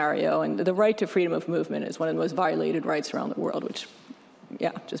horror scenario. And the right to freedom of movement is one of the most violated rights around the world, which,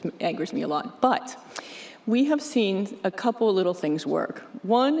 yeah, just angers me a lot. But we have seen a couple of little things work.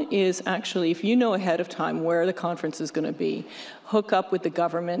 One is actually, if you know ahead of time where the conference is going to be, hook up with the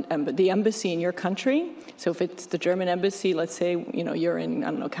government, the embassy in your country. So if it's the German embassy, let's say, you know, you're in,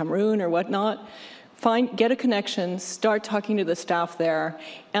 I don't know, Cameroon or whatnot, get a connection, start talking to the staff there,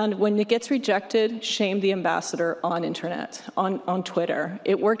 and when it gets rejected, shame the ambassador on internet, on Twitter.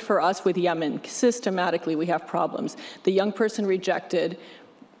 It worked for us with Yemen. Systematically, we have problems. The young person rejected,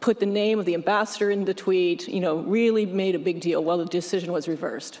 put the name of the ambassador in the tweet, you know, really made a big deal while the decision was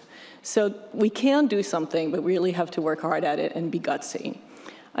reversed. So we can do something, but really have to work hard at it and be gutsy.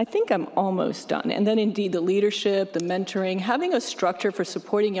 I think I'm almost done. And then indeed the leadership, the mentoring, having a structure for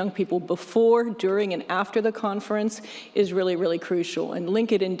supporting young people before, during, and after the conference is really, really crucial. And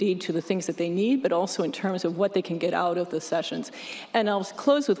link it indeed to the things that they need, but also in terms of what they can get out of the sessions. And I'll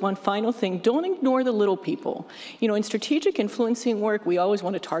close with one final thing. Don't ignore the little people. You know, in strategic influencing work, we always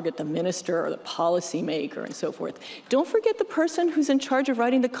want to target the minister or the policymaker and so forth. Don't forget the person who's in charge of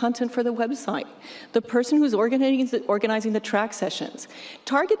writing the content for the website, the person who's organizing the track sessions.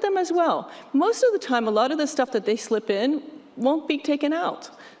 Target them as well. Most of the time, a lot of the stuff that they slip in won't be taken out.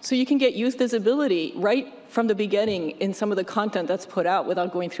 So you can get youth visibility right from the beginning in some of the content that's put out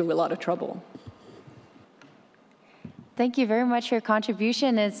without going through a lot of trouble. Thank you very much for your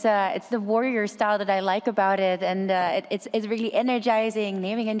contribution. It's the warrior style that I like about it, and it's really energizing,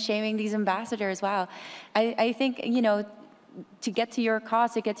 naming and shaming these ambassadors. Wow. I think, you know, to get to your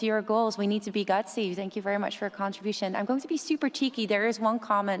cause, to get to your goals, we need to be gutsy. Thank you very much for your contribution. I'm going to be super cheeky. There is one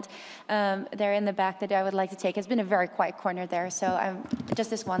comment there in the back that I would like to take. It's been a very quiet corner there, so just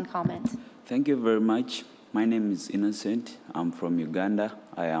this one comment. Thank you very much. My name is Innocent. I'm from Uganda.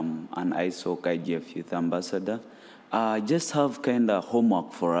 I am an ISOC IGF Youth Ambassador. I just have kind of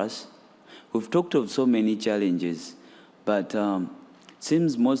homework for us. We've talked of so many challenges, but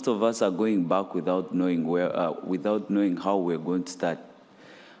seems most of us are going back without knowing how we're going to start.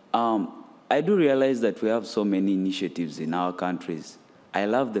 I do realize that we have so many initiatives in our countries. I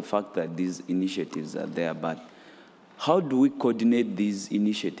love the fact that these initiatives are there, but how do we coordinate these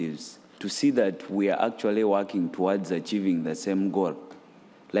initiatives to see that we are actually working towards achieving the same goal?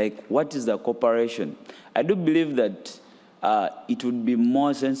 Like, what is the cooperation? I do believe that it would be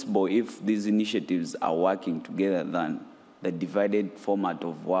more sensible if these initiatives are working together than the divided format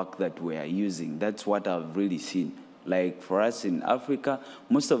of work that we are using. That's what I've really seen. Like for us in Africa,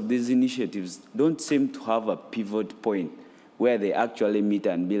 most of these initiatives don't seem to have a pivot point where they actually meet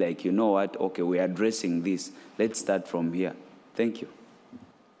and be like, you know what, okay, we're addressing this. Let's start from here. Thank you.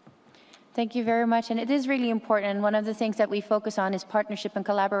 Thank you very much. And it is really important. One of the things that we focus on is partnership and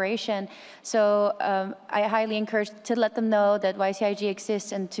collaboration. So I highly encourage to let them know that YCIG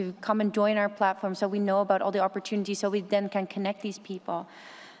exists and to come and join our platform so we know about all the opportunities so we then can connect these people.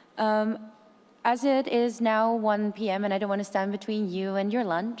 As it is now 1 p.m. and I don't want to stand between you and your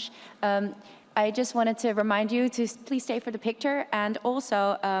lunch, I just wanted to remind you to please stay for the picture. And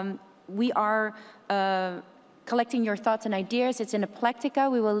also, we are collecting your thoughts and ideas. It's in a Plectica.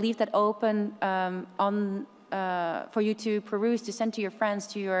 We will leave that open for you to peruse, to send to your friends,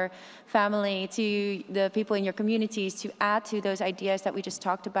 to your family, to the people in your communities, to add to those ideas that we just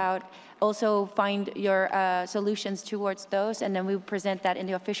talked about. Also find your solutions towards those, and then we will present that in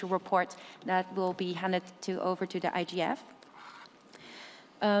the official report that will be handed over to the IGF.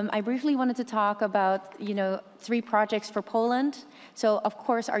 I briefly wanted to talk about, 3 projects for Poland. So, of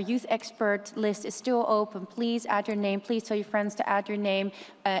course, our youth expert list is still open. Please add your name. Please tell your friends to add your name.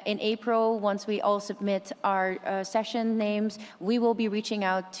 In April, once we all submit our session names, we will be reaching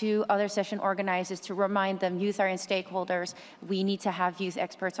out to other session organizers to remind them, youth are in stakeholders. We need to have youth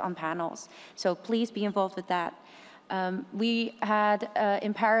experts on panels. So please be involved with that. We had,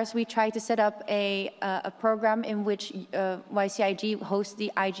 in Paris, we tried to set up a program in which YCIG hosts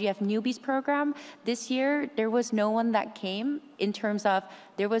the IGF Newbies program. This year, there was no one that came in terms of,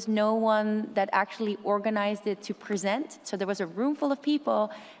 there was no one that actually organized it to present. So there was a room full of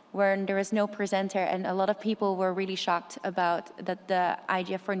people where there was no presenter, and a lot of people were really shocked about that the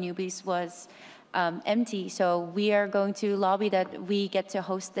IGF for Newbies was empty. So we are going to lobby that we get to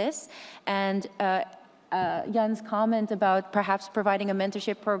host this. And Jan's comment about perhaps providing a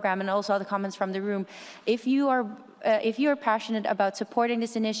mentorship program and also the comments from the room. If you are passionate about supporting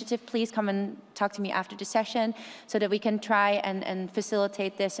this initiative, please come and talk to me after the session so that we can try and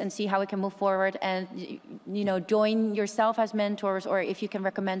facilitate this and see how we can move forward and, join yourself as mentors, or if you can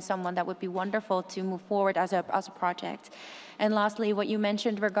recommend someone, that would be wonderful to move forward as a project. And lastly, what you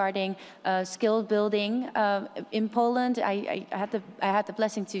mentioned regarding skill building in Poland, I had the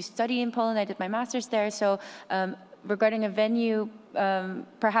blessing to study in Poland. I did my master's there. So regarding a venue,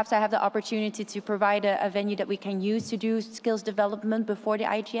 perhaps I have the opportunity to provide a venue that we can use to do skills development before the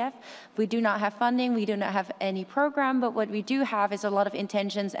IGF. We do not have funding, we do not have any program, but what we do have is a lot of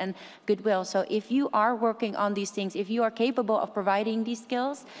intentions and goodwill. So if you are working on these things, if you are capable of providing these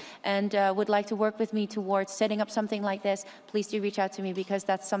skills and would like to work with me towards setting up something like this, please do reach out to me, because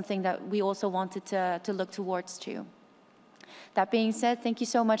that's something that we also wanted to look towards too. That being said, thank you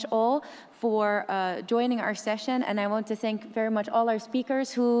so much all for joining our session, and I want to thank very much all our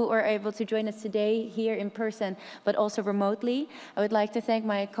speakers who were able to join us today here in person, but also remotely. I would like to thank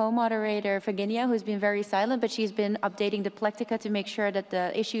my co-moderator, Virginia, who's been very silent, but she's been updating the Plectica to make sure that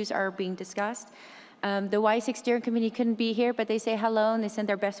the issues are being discussed. The Y6 steering committee couldn't be here, but they say hello and they send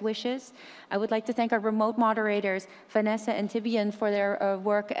their best wishes. I would like to thank our remote moderators, Vanessa and Tibian, for their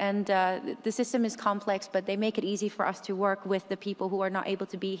work. And the system is complex, but they make it easy for us to work with the people who are not able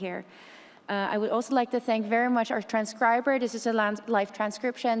to be here. I would also like to thank very much our transcriber. This is a live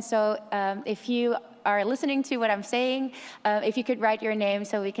transcription, so if you are listening to what I'm saying, if you could write your name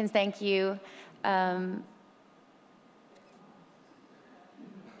so we can thank you.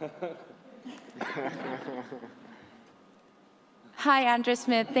 Hi, Andrew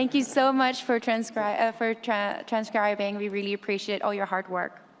Smith. Thank you so much for transcribing. We really appreciate all your hard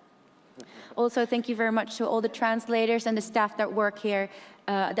work. Also, thank you very much to all the translators and the staff that work here,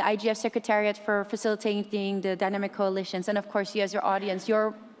 the IGF Secretariat for facilitating the dynamic coalitions, and of course you as your audience.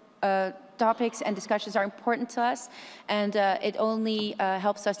 Your topics and discussions are important to us, and it only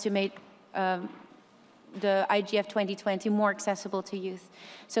helps us to make the IGF 2020 more accessible to youth.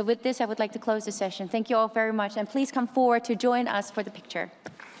 So with this, I would like to close the session. Thank you all very much, and please come forward to join us for the picture.